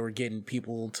way they were getting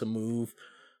people to move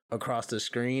across the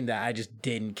screen that I just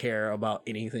didn't care about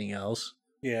anything else.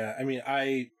 Yeah, I mean,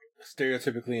 I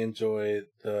stereotypically enjoy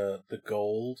the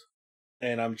gold,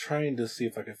 and I'm trying to see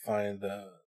if I can find the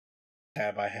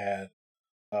tab I had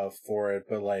for it,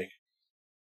 but like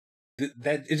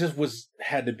that it just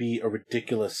had to be a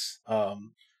ridiculous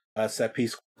set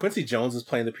piece. Quincy Jones is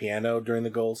playing the piano during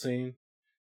the gold scene.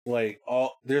 Like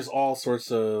there's all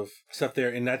sorts of stuff there,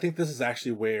 and I think this is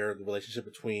actually where the relationship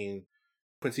between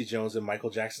Quincy Jones and Michael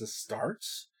Jackson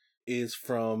starts, is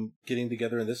from getting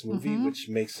together in this movie, which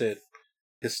makes it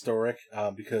historic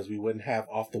because we wouldn't have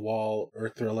Off the Wall or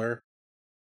Thriller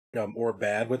or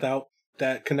Bad without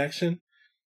that connection.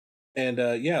 And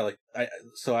yeah, like I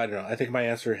don't know. I think my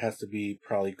answer has to be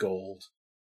probably gold.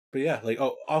 But yeah, like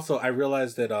also I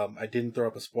realized that I didn't throw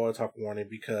up a spoiler talk warning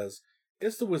because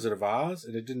it's the Wizard of Oz,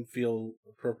 and it didn't feel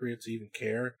appropriate to even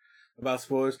care about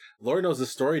spoilers. Lord knows the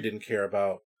story didn't care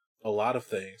about a lot of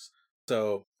things,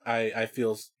 so I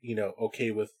feel okay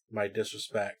with my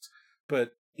disrespect.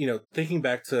 But thinking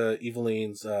back to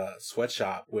Eveline's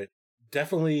sweatshop, with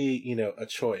definitely a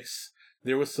choice.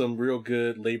 There was some real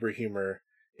good labor humor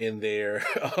in there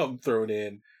thrown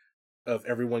in, of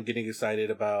everyone getting excited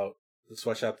about the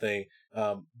sweatshop thing.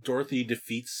 Dorothy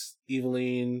defeats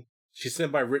Eveline. She's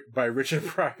sent by Richard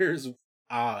Pryor's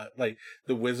like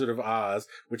the Wizard of Oz,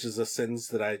 which is a sentence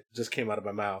that I just came out of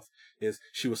my mouth. Is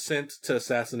she was sent to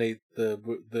assassinate the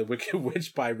Wicked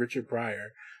Witch by Richard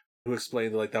Pryor, who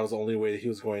explained that like that was the only way that he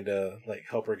was going to like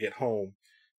help her get home.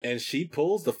 And she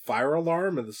pulls the fire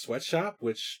alarm in the sweatshop,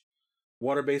 which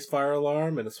water-based fire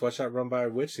alarm and a sweatshop run by a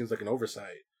witch seems like an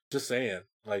oversight. Just saying,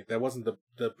 like that wasn't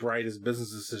the brightest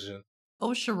business decision.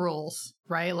 OSHA rules,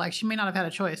 right? Like she may not have had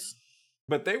a choice.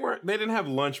 But they didn't have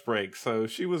lunch breaks, so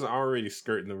she was already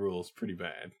skirting the rules pretty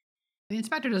bad. The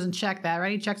inspector doesn't check that,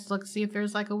 right? He checks to look to see if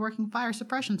there's like a working fire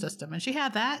suppression system, and she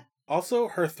had that. Also,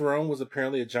 her throne was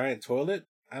apparently a giant toilet.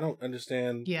 I don't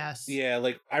understand. Yes. Yeah,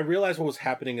 like I realized what was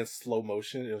happening in slow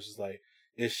motion. It was just like,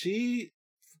 is she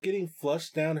getting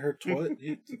flushed down her toilet?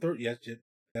 Yes,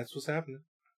 that's what's happening.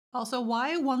 Also,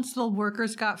 why once the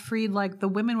workers got freed, like the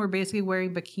women were basically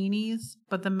wearing bikinis,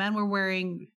 but the men were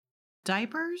wearing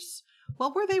diapers?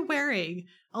 What were they wearing?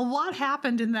 A lot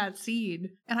happened in that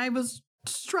scene, and I was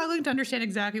struggling to understand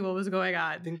exactly what was going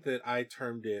on. I think that I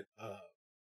termed it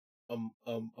a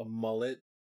mullet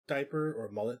diaper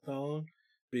or mullet thong,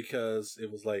 because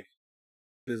it was like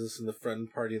business in the front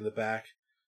and party in the back.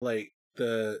 Like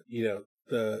the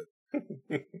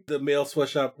male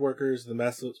sweatshop workers, the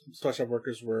massive sweatshop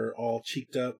workers were all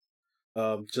cheeked up,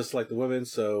 just like the women.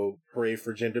 So hooray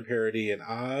for gender parity in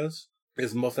Oz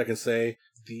is most I can say.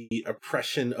 The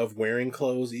oppression of wearing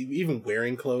clothes, even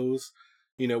wearing clothes,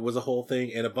 was a whole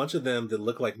thing. And a bunch of them that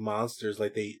look like monsters,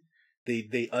 like they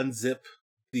unzip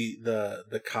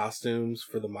the costumes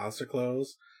for the monster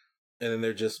clothes, and then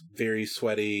they're just very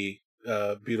sweaty,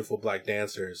 beautiful black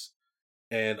dancers.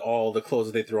 And all the clothes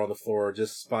that they throw on the floor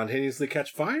just spontaneously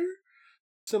catch fire?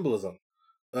 Symbolism.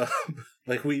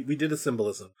 Like, we did a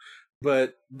symbolism.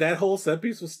 But that whole set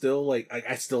piece was still, like,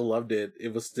 I still loved it.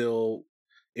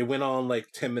 It went on, like,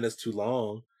 10 minutes too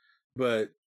long. but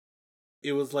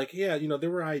it was like, yeah,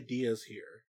 there were ideas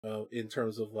here in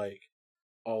terms of like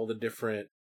all the different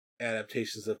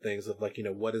adaptations of things of like,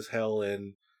 what is hell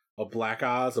in a Black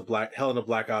Oz? Hell in a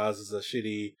Black Oz is a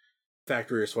shitty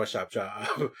factory or sweatshop job,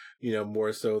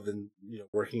 more so than,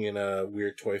 working in a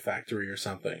weird toy factory or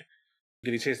something.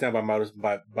 Getting chased down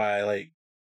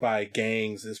by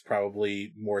gangs is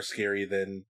probably more scary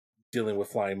than dealing with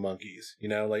flying monkeys.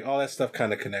 Like all that stuff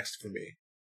kind of connects for me.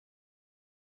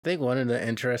 I think one of the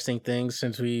interesting things,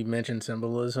 since we mentioned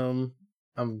symbolism,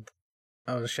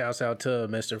 I was shouts out to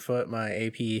Mr. Foot, my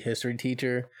AP history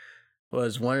teacher,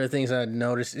 was one of the things I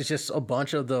noticed. It's just a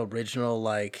bunch of the original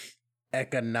like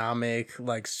economic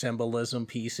like symbolism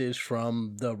pieces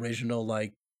from the original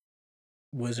like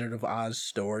Wizard of Oz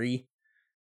story.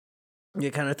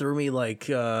 It kind of threw me like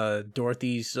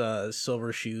Dorothy's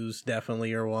silver shoes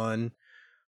definitely are one.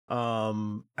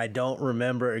 I don't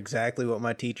remember exactly what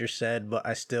my teacher said, but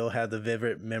I still have the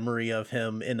vivid memory of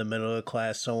him in the middle of the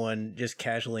class, someone just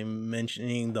casually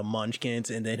mentioning the Munchkins,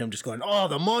 and then him just going, "Oh,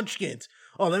 the Munchkins!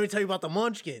 Oh, let me tell you about the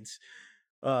Munchkins."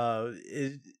 And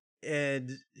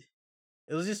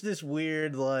it was just this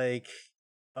weird like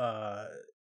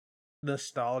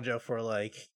nostalgia for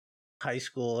like high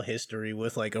school history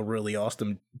with like a really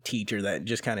awesome teacher that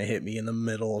just kind of hit me in the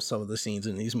middle of some of the scenes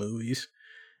in these movies.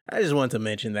 I just wanted to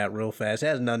mention that real fast. It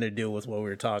has nothing to do with what we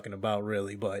were talking about,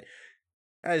 really, but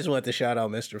I just wanted to shout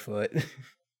out Mr. Foot.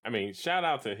 I mean, shout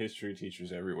out to history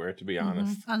teachers everywhere, to be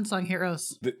honest. Unsung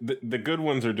heroes. The good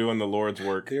ones are doing the Lord's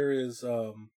work. There is,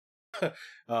 sorry,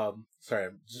 I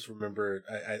just remembered,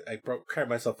 I cracked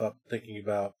myself up thinking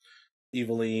about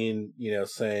Eveline,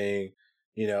 saying,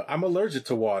 I'm allergic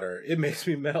to water. It makes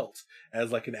me melt,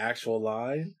 as like an actual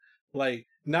line. Like,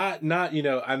 not,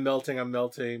 I'm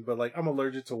melting, but like, I'm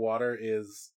allergic to water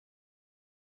is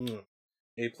A+.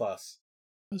 That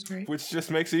was great. Which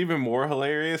just makes it even more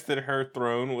hilarious that her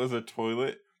throne was a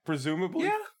toilet,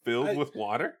 presumably filled with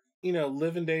water.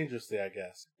 Living dangerously, I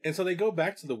guess. And so they go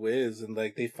back to the Wiz and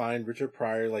like they find Richard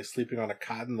Pryor like sleeping on a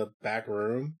cot in the back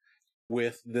room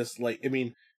with this like, I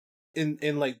mean, in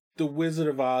like the Wizard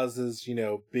of Oz's,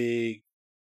 big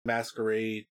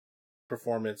masquerade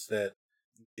performance that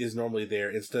is normally there,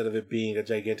 instead of it being a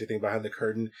gigantic thing behind the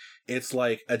curtain, it's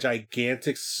like a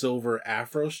gigantic silver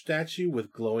afro statue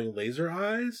with glowing laser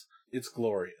eyes. It's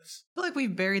glorious. I feel like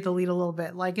we've buried the lead a little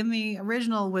bit. Like in the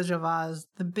original Wizard of Oz,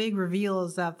 the big reveal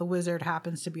is that the wizard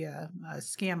happens to be a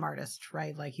scam artist,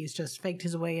 right? Like he's just faked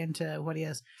his way into what he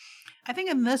is. I think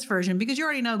in this version, because you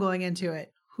already know going into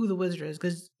it who the wizard is,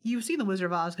 because you've seen the Wizard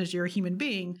of Oz because you're a human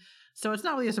being, so it's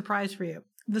not really a surprise for you.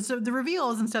 The reveal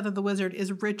is instead that the wizard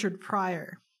is Richard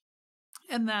Pryor.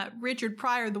 And that Richard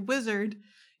Pryor, the wizard,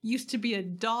 used to be a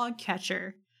dog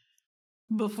catcher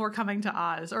before coming to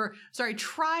Oz. Or, sorry,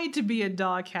 tried to be a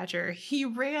dog catcher. He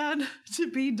ran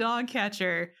to be dog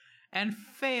catcher and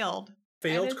failed.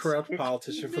 Failed corrupt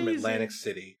politician from Atlantic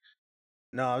City.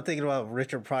 No, I'm thinking about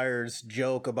Richard Pryor's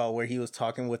joke about where he was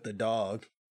talking with the dog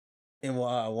in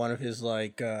one of his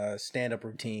like stand-up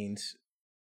routines.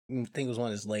 I think it was one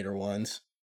of his later ones.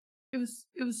 It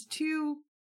was too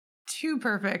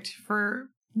perfect for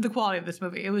the quality of this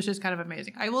movie. It was just kind of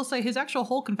amazing. I will say his actual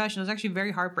whole confession is actually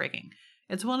very heartbreaking.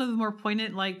 It's one of the more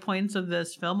poignant like points of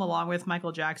this film, along with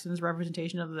Michael Jackson's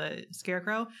representation of the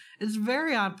Scarecrow. It's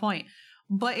very on point.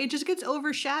 But it just gets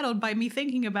overshadowed by me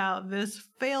thinking about this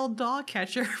failed dog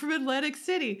catcher from Atlantic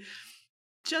City.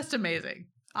 Just amazing.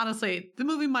 Honestly, the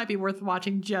movie might be worth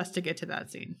watching just to get to that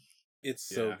scene. It's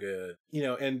so good.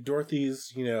 And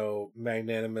Dorothy's,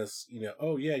 magnanimous,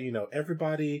 oh yeah,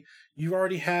 everybody, you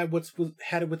already had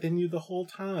had it within you the whole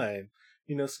time.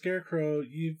 Scarecrow,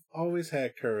 you've always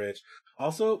had courage.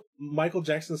 Also, Michael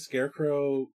Jackson's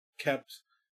Scarecrow kept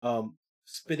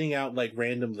spitting out like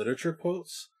random literature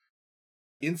quotes.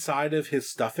 Inside of his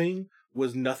stuffing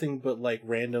was nothing but like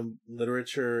random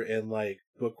literature and like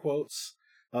book quotes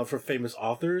for famous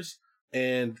authors.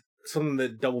 And something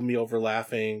that doubled me over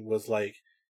laughing was like,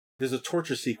 there's a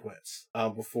torture sequence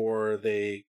before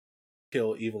they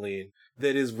kill Eveline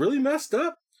that is really messed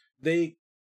up. They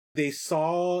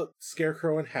saw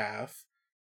Scarecrow in half,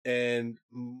 and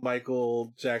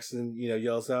Michael Jackson,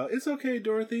 yells out, "It's okay,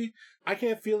 Dorothy. I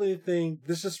can't feel anything.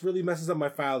 This just really messes up my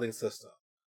filing system."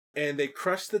 And they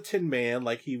crushed the Tin Man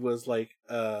like he was like,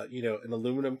 an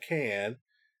aluminum can.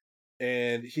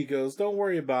 And he goes, "Don't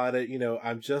worry about it.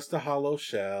 I'm just a hollow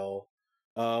shell."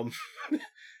 And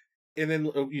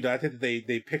then, I think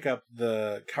they pick up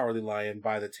the Cowardly Lion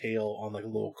by the tail on like a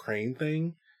little crane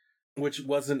thing, which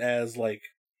wasn't as like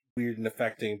weird and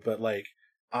affecting. But like,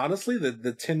 honestly,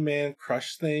 the Tin Man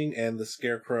crush thing and the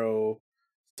Scarecrow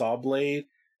saw blade,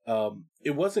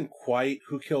 It wasn't quite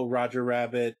Who Killed Roger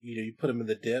Rabbit, you put him in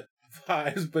the dip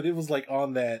vibes, but it was like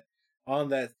on that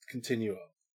continuum.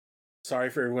 Sorry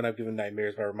for everyone I've given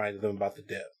nightmares by reminding them about the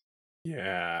dip.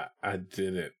 Yeah, I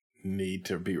didn't need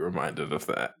to be reminded of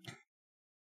that.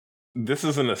 This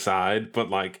is an aside, but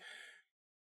like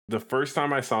the first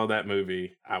time I saw that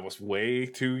movie, I was way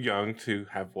too young to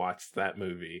have watched that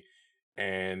movie.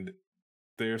 And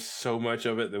there's so much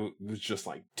of it that was just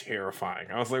like terrifying.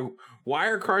 I was like, why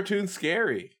are cartoons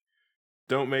scary?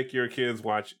 Don't make your kids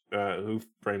watch Who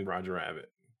Framed Roger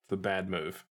Rabbit. It's a bad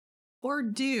move. Or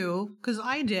do, because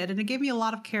I did, and it gave me a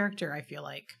lot of character, I feel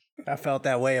like. I felt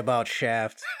that way about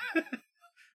Shaft.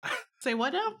 Say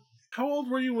what now? How old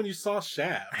were you when you saw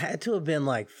Shaft? I had to have been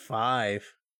like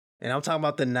 5. And I'm talking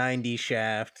about the 90s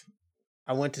Shaft.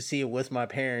 I went to see it with my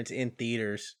parents in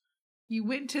theaters. You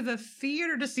went to the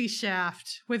theater to see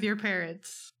Shaft with your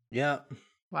parents. Yep.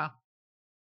 Wow.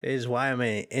 It is why I'm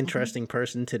an interesting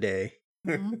person today.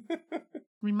 Mm-hmm. I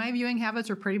mean, my viewing habits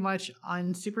were pretty much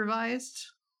unsupervised,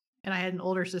 and I had an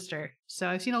older sister. So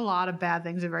I've seen a lot of bad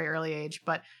things at a very early age,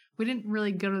 but we didn't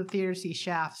really go to the theater to see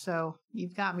Shaft, so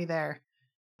you've got me there.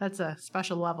 That's a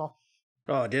special level.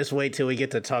 Oh, just wait till we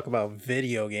get to talk about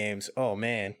video games. Oh,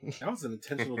 man. That was an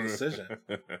intentional decision.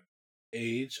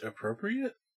 Age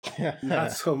appropriate?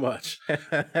 Not so much.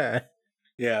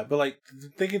 Yeah, but like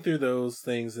thinking through those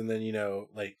things, and then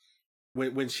like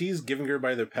when she's giving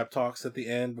everybody their pep talks at the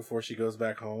end before she goes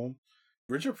back home,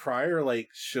 Richard Pryor like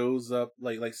shows up,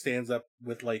 like stands up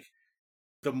with like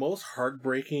the most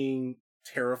heartbreaking,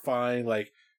 terrifying, like,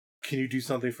 can you do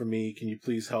something for me? Can you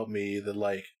please help me? That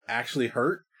like actually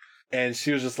hurt. And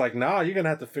she was just like, nah, you're gonna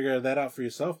have to figure that out for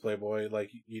yourself, Playboy. Like,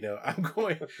 I'm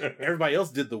going. Everybody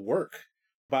else did the work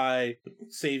by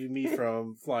saving me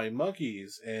from flying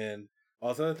monkeys and all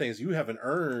those other things. You haven't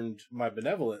earned my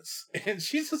benevolence. And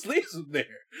she just leaves him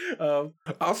there.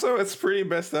 Also, it's pretty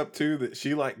messed up too that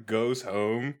she like goes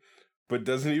home, but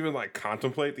doesn't even like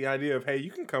contemplate the idea of, hey,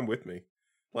 you can come with me.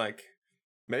 Like,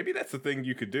 maybe that's the thing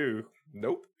you could do.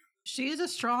 Nope. She is a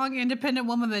strong, independent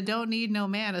woman that don't need no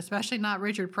man, especially not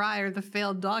Richard Pryor, the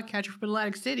failed dog catcher from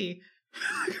Atlantic City.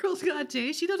 The girl's got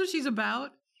taste. She knows what she's about.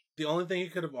 The only thing he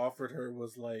could have offered her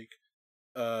was like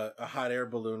a hot air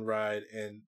balloon ride,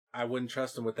 and I wouldn't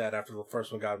trust him with that after the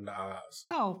first one got him to Oz.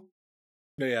 Oh.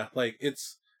 No, yeah, like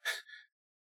it's,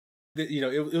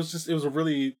 it was a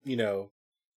really,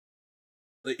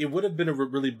 it would have been a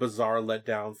really bizarre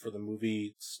letdown for the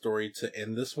movie story to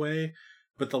end this way.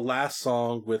 But the last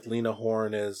song with Lena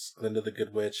Horne as Glinda the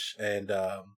Good Witch and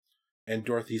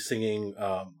Dorothy singing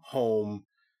Home,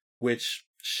 which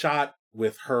shot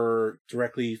with her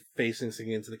directly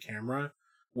singing into the camera,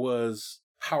 was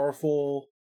powerful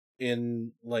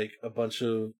in like a bunch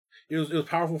of... It was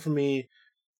powerful for me.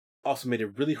 Also made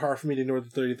it really hard for me to ignore the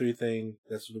 33 thing.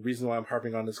 That's the reason why I'm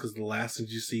harping on this, because the last thing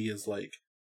you see is like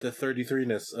the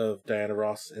 33-ness of Diana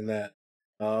Ross in that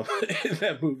in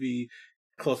that movie,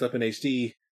 close up in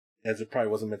HD, as it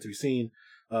probably wasn't meant to be seen.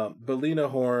 But Lena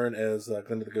Horne as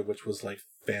Glinda the Good Witch was like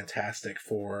fantastic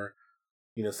for,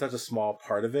 such a small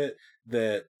part of it,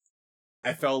 that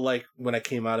I felt like when I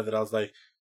came out of it, I was like,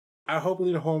 I hope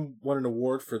Lena Horne won an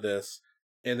award for this,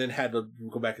 and then had to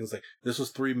go back and say, this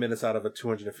was 3 minutes out of a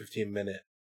 215-minute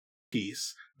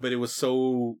piece. But it was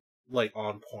so like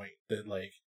on point that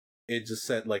like it just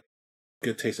set like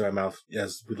good taste in my mouth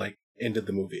as we like ended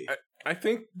the movie. I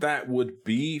think that would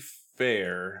be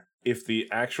fair if the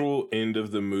actual end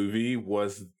of the movie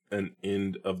was an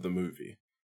end of the movie,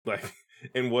 like,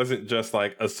 and wasn't just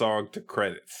like a song to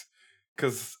credits.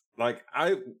 Because like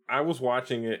I was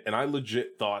watching it and I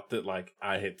legit thought that like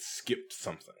I had skipped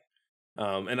something.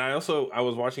 And I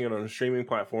was watching it on a streaming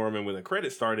platform, and when the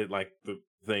credits started, like the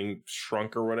thing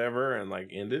shrunk or whatever and like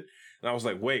ended, and I was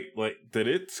like, wait, like did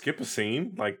it skip a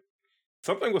scene? Like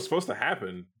something was supposed to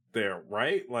happen there,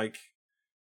 right? Like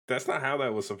that's not how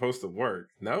that was supposed to work.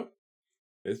 No,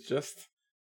 it's just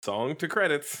song to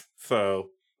credits. So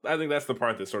I think that's the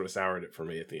part that sort of soured it for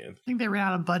me at the end. I think they ran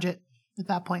out of budget at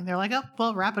that point. They're like, oh,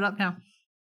 well, wrap it up now.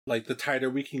 Like the tighter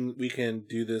we can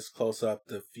do this close up,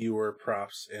 the fewer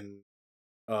props and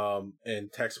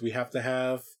text we have to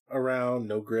have around,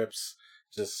 no grips,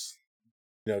 just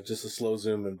just a slow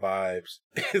zoom and vibes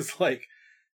is like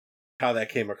how that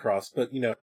came across. But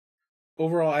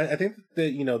overall, I think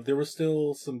that there were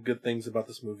still some good things about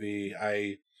this movie.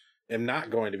 I am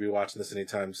not going to be watching this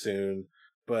anytime soon,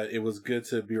 but it was good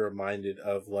to be reminded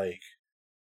of like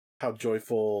how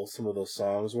joyful some of those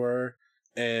songs were,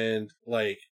 and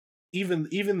like even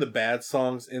the bad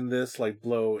songs in this like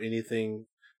blow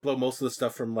most of the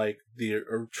stuff from like the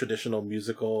traditional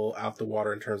musical out the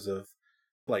water in terms of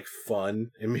like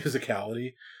fun and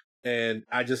musicality. And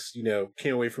I just,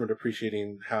 came away from it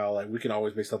appreciating how like we can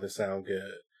always make something sound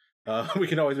good. We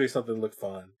can always make something look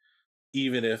fun,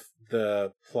 even if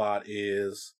the plot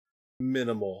is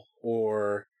minimal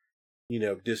or,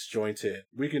 disjointed.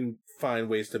 We can find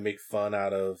ways to make fun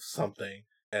out of something.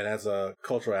 And as a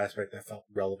cultural aspect, that felt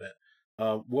relevant.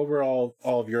 What were all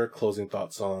of your closing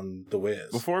thoughts on The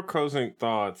Wiz? Before closing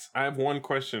thoughts, I have one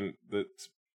question that's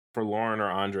for Lauren or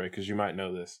Andre, because you might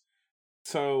know this.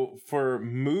 So, for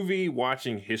movie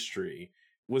watching history,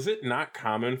 was it not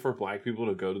common for Black people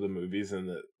to go to the movies in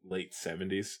the late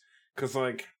 70s? Because,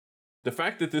 like, the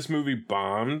fact that this movie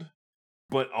bombed,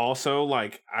 but also,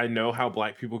 like, I know how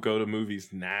Black people go to movies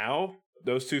now,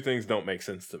 those two things don't make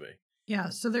sense to me. Yeah,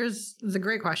 so it's a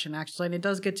great question, actually, and it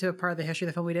does get to a part of the history of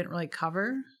the film we didn't really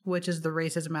cover, which is the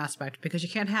racism aspect, because you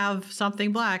can't have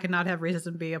something Black and not have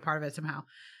racism be a part of it somehow.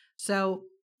 So,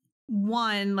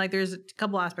 one, like, there's a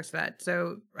couple aspects of that.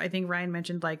 So, I think Ryan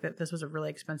mentioned, like, that this was a really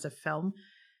expensive film.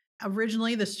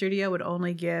 Originally, the studio would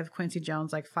only give Quincy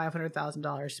Jones, like,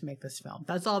 $500,000 to make this film.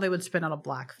 That's all they would spend on a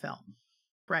Black film,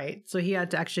 right? So, he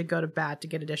had to actually go to bat to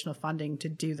get additional funding to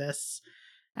do this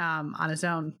on his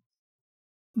own.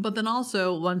 But then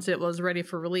also, once it was ready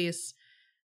for release,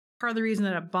 part of the reason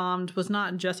that it bombed was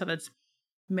not just on its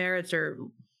merits or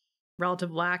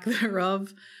relative lack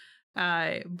thereof,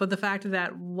 but the fact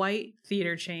that white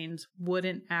theater chains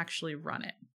wouldn't actually run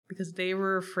it because they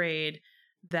were afraid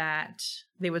that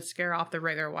they would scare off the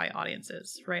regular white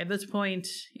audiences, right? At this point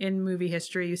in movie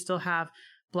history, you still have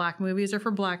Black movies are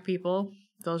for Black people.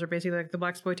 Those are basically like the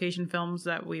blaxploitation films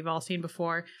that we've all seen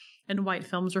before, and white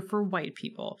films are for white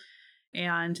people.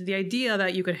 And the idea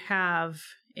that you could have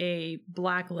a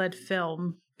Black-led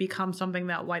film become something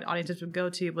that white audiences would go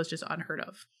to was just unheard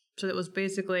of. So it was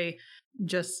basically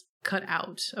just cut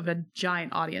out of a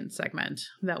giant audience segment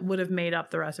that would have made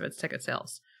up the rest of its ticket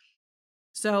sales.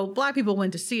 So Black people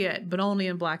went to see it, but only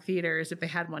in Black theaters if they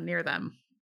had one near them.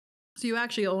 So you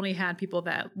actually only had people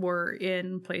that were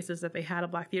in places that they had a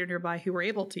Black theater nearby who were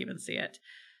able to even see it.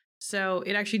 So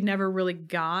it actually never really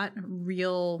got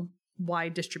real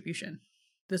wide distribution.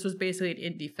 This was basically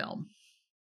an indie film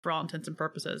for all intents and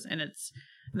purposes, and it's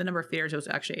the number of theaters it was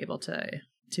actually able to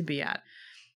be at.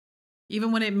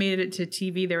 Even when it made it to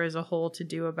TV, there was a whole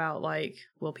to-do about, like,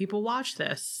 will people watch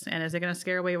this? And is it going to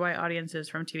scare away white audiences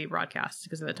from TV broadcasts?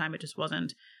 Because at the time, it just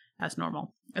wasn't as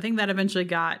normal. I think that eventually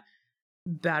got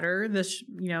better. This,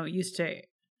 used to...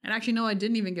 And actually, no, it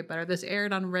didn't even get better. This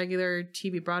aired on regular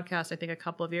TV broadcast, I think, a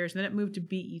couple of years, and then it moved to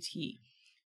BET.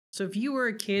 So if you were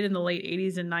a kid in the late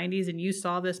 80s and 90s and you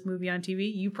saw this movie on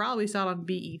TV, you probably saw it on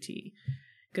BET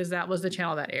because that was the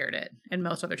channel that aired it, and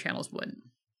most other channels wouldn't.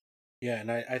 Yeah,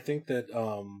 and I think that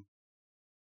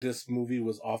this movie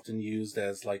was often used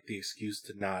as like the excuse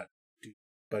to not do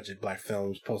budget Black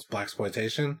films post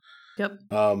blaxploitation. Yep.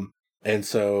 And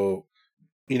so,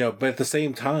 but at the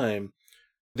same time,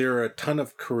 there are a ton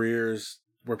of careers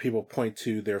where people point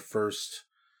to their first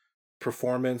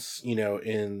performance,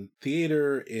 in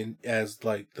theater, as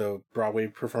like the Broadway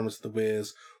performance of The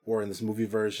Wiz, or in this movie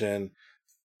version,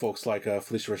 folks like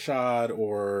Phylicia Rashad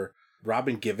or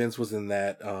Robin Givens was in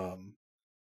that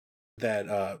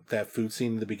that food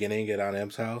scene in the beginning at Aunt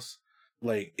M's house.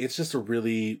 Like, it's just a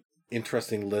really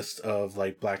interesting list of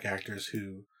like Black actors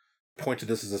who point to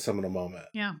this as a seminal moment.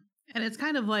 Yeah. And it's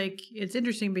kind of like, it's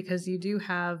interesting because you do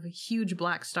have huge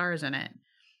Black stars in it,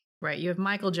 right? You have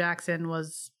Michael Jackson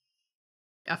was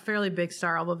a fairly big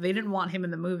star, although they didn't want him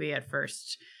in the movie at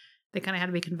first. They kind of had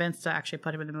to be convinced to actually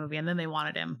put him in the movie, and then they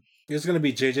wanted him. It was going to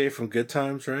be JJ from Good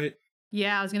Times, right?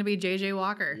 Yeah, it was going to be JJ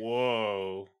Walker.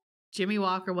 Whoa. Jimmy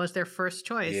Walker was their first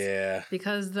choice. Yeah.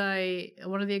 Because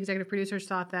one of the executive producers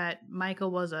thought that Michael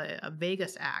was a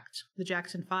Vegas act. The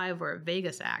Jackson 5 were a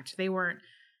Vegas act. They weren't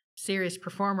serious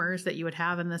performers that you would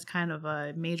have in this kind of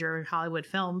a major Hollywood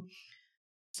film.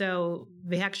 So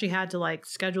they actually had to like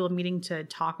schedule a meeting to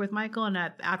talk with Michael. And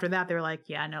after that, they were like,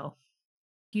 yeah, no,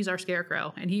 he's our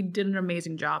Scarecrow. And he did an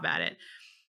amazing job at it.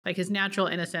 Like, his natural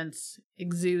innocence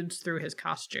exudes through his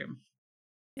costume.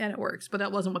 And it works. But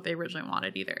that wasn't what they originally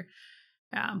wanted either.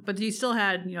 But you still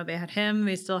had, they had him.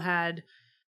 They still had,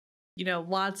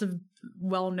 lots of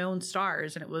well-known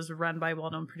stars. And it was run by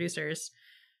well-known producers.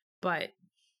 But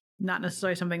not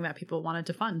necessarily something that people wanted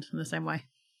to fund in the same way.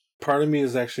 Part of me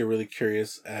is actually really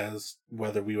curious as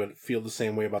whether we would feel the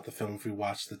same way about the film if we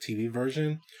watched the TV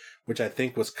version, which I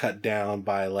think was cut down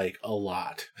by like a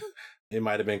lot. It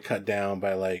might have been cut down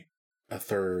by like a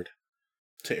third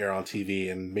to air on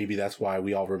TV, and maybe that's why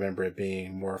we all remember it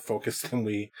being more focused than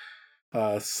we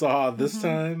saw this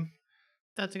time.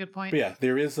 That's a good point. But yeah,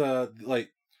 there is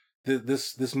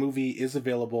This movie is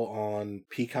available on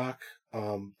Peacock,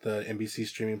 the NBC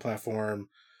streaming platform.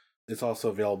 It's also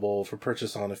available for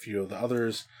purchase on a few of the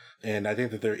others. And I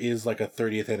think that there is like a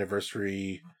 30th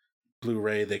anniversary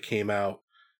Blu-ray that came out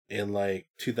in like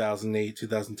 2008,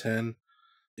 2010.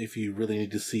 If you really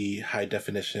need to see high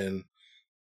definition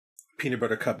peanut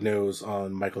butter cup nose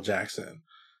on Michael Jackson,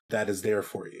 that is there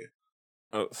for you.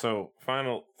 Oh, so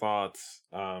final thoughts.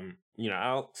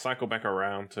 I'll cycle back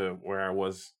around to where I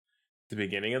was at the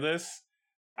beginning of this.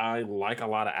 I like a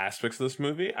lot of aspects of this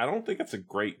movie. I don't think it's a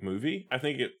great movie. I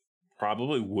think it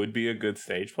probably would be a good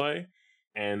stage play,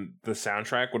 and the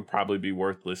soundtrack would probably be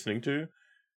worth listening to.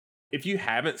 If you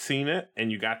haven't seen it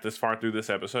and you got this far through this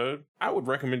episode, I would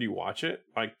recommend you watch it.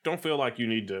 Like, don't feel like you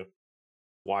need to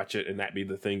watch it and that be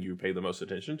the thing you pay the most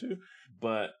attention to.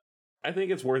 But I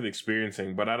think it's worth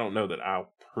experiencing, but I don't know that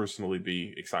I'll personally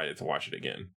be excited to watch it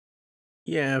again.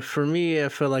 Yeah, for me, I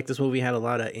feel like this movie had a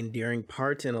lot of endearing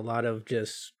parts and a lot of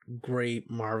just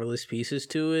great, marvelous pieces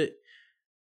to it.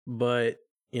 But,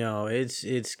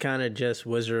 it's kind of just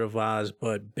Wizard of Oz,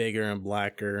 but bigger and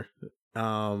blacker.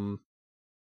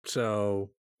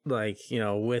 So,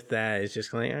 with that, it's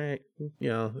just like, all right,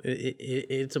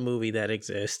 it's a movie that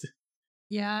exists.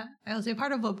 Yeah, I'll say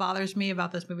part of what bothers me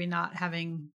about this movie not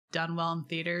having done well in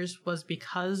theaters was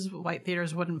because white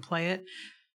theaters wouldn't play it.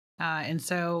 And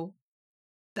so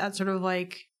that sort of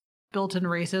like built-in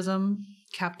racism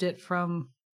kept it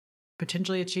from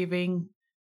potentially achieving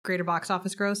greater box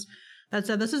office gross. That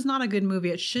said, this is not a good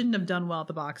movie. It shouldn't have done well at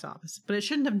the box office, but it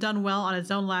shouldn't have done well on its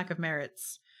own lack of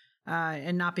merits.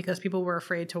 And not because people were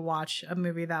afraid to watch a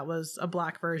movie that was a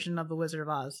black version of The Wizard of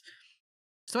Oz.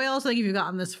 So I also think if you've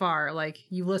gotten this far, like,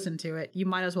 you listened to it, you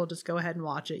might as well just go ahead and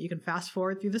watch it. You can fast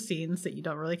forward through the scenes that you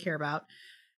don't really care about,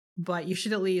 but you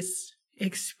should at least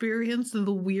experience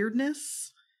the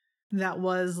weirdness that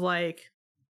was, like,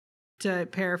 to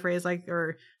paraphrase, like,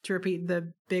 or to repeat,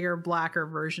 the bigger, blacker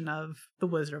version of The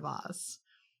Wizard of Oz.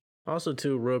 Also,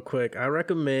 too, real quick, I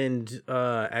recommend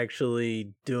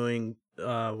actually doing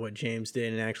what James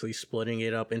did and actually splitting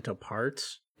it up into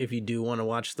parts if you do want to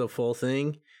watch the full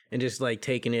thing, and just like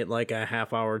taking it like a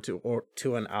half hour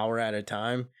to an hour at a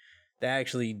time. That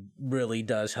actually really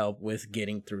does help with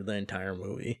getting through the entire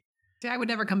movie. See, I would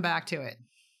never come back to it.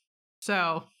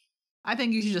 So I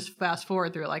think you should just fast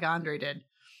forward through it like Andre did.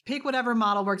 Pick whatever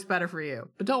model works better for you,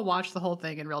 but don't watch the whole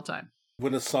thing in real time.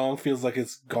 When a song feels like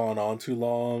it's gone on too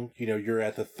long, you're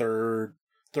at the third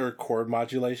chord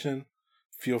modulation,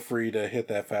 feel free to hit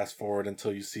that fast forward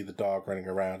until you see the dog running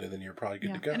around, and then you're probably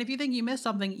good to go. And if you think you missed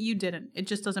something, you didn't. It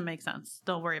just doesn't make sense.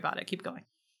 Don't worry about it. Keep going.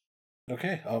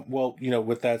 Okay. Well,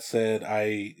 with that said,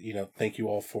 I, thank you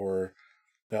all for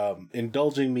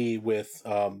indulging me with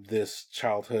this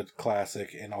childhood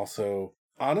classic, and also,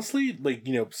 honestly, like,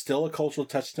 still a cultural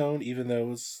touchstone, even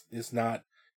though it's not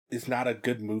a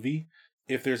good movie.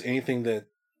 If there's anything that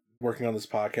working on this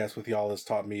podcast with y'all has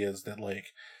taught me, is that, like,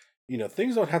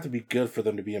 things don't have to be good for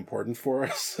them to be important for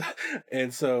us.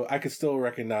 And so I could still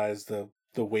recognize the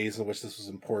ways in which this was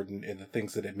important and the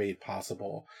things that it made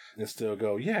possible, and still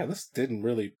go, yeah, this didn't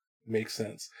really make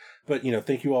sense. But,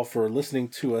 thank you all for listening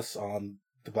to us on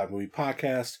the Black Movie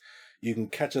Podcast. You can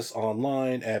catch us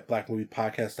online at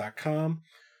blackmoviepodcast.com.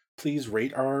 Please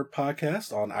rate our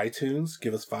podcast on iTunes.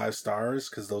 Give us 5 stars,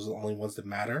 because those are the only ones that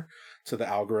matter to the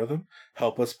algorithm.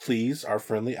 Help us please our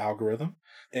friendly algorithm.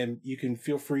 And you can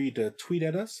feel free to tweet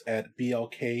at us at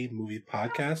BLK Movie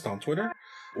Podcast on Twitter,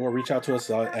 or reach out to us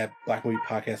at Black Movie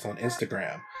Podcast on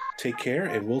Instagram. Take care,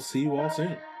 and we'll see you all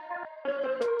soon.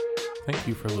 Thank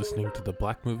you for listening to the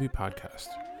Black Movie Podcast.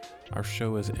 Our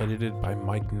show is edited by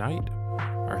Mike Knight.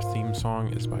 Our theme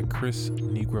song is by Chris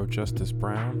Negro Justice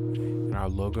Brown, and our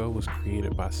logo was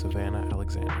created by Savannah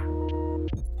Alexander.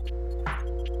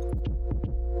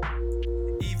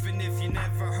 Even if you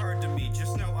never heard of me,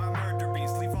 just know I murder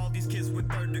beats. Leave all these kids with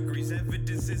 3rd degrees.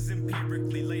 Evidence is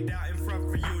empirically laid out in front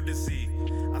for you to see.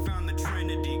 I found the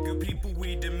Trinity, good people,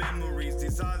 weed, and memories.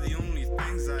 These are the only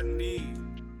things I need.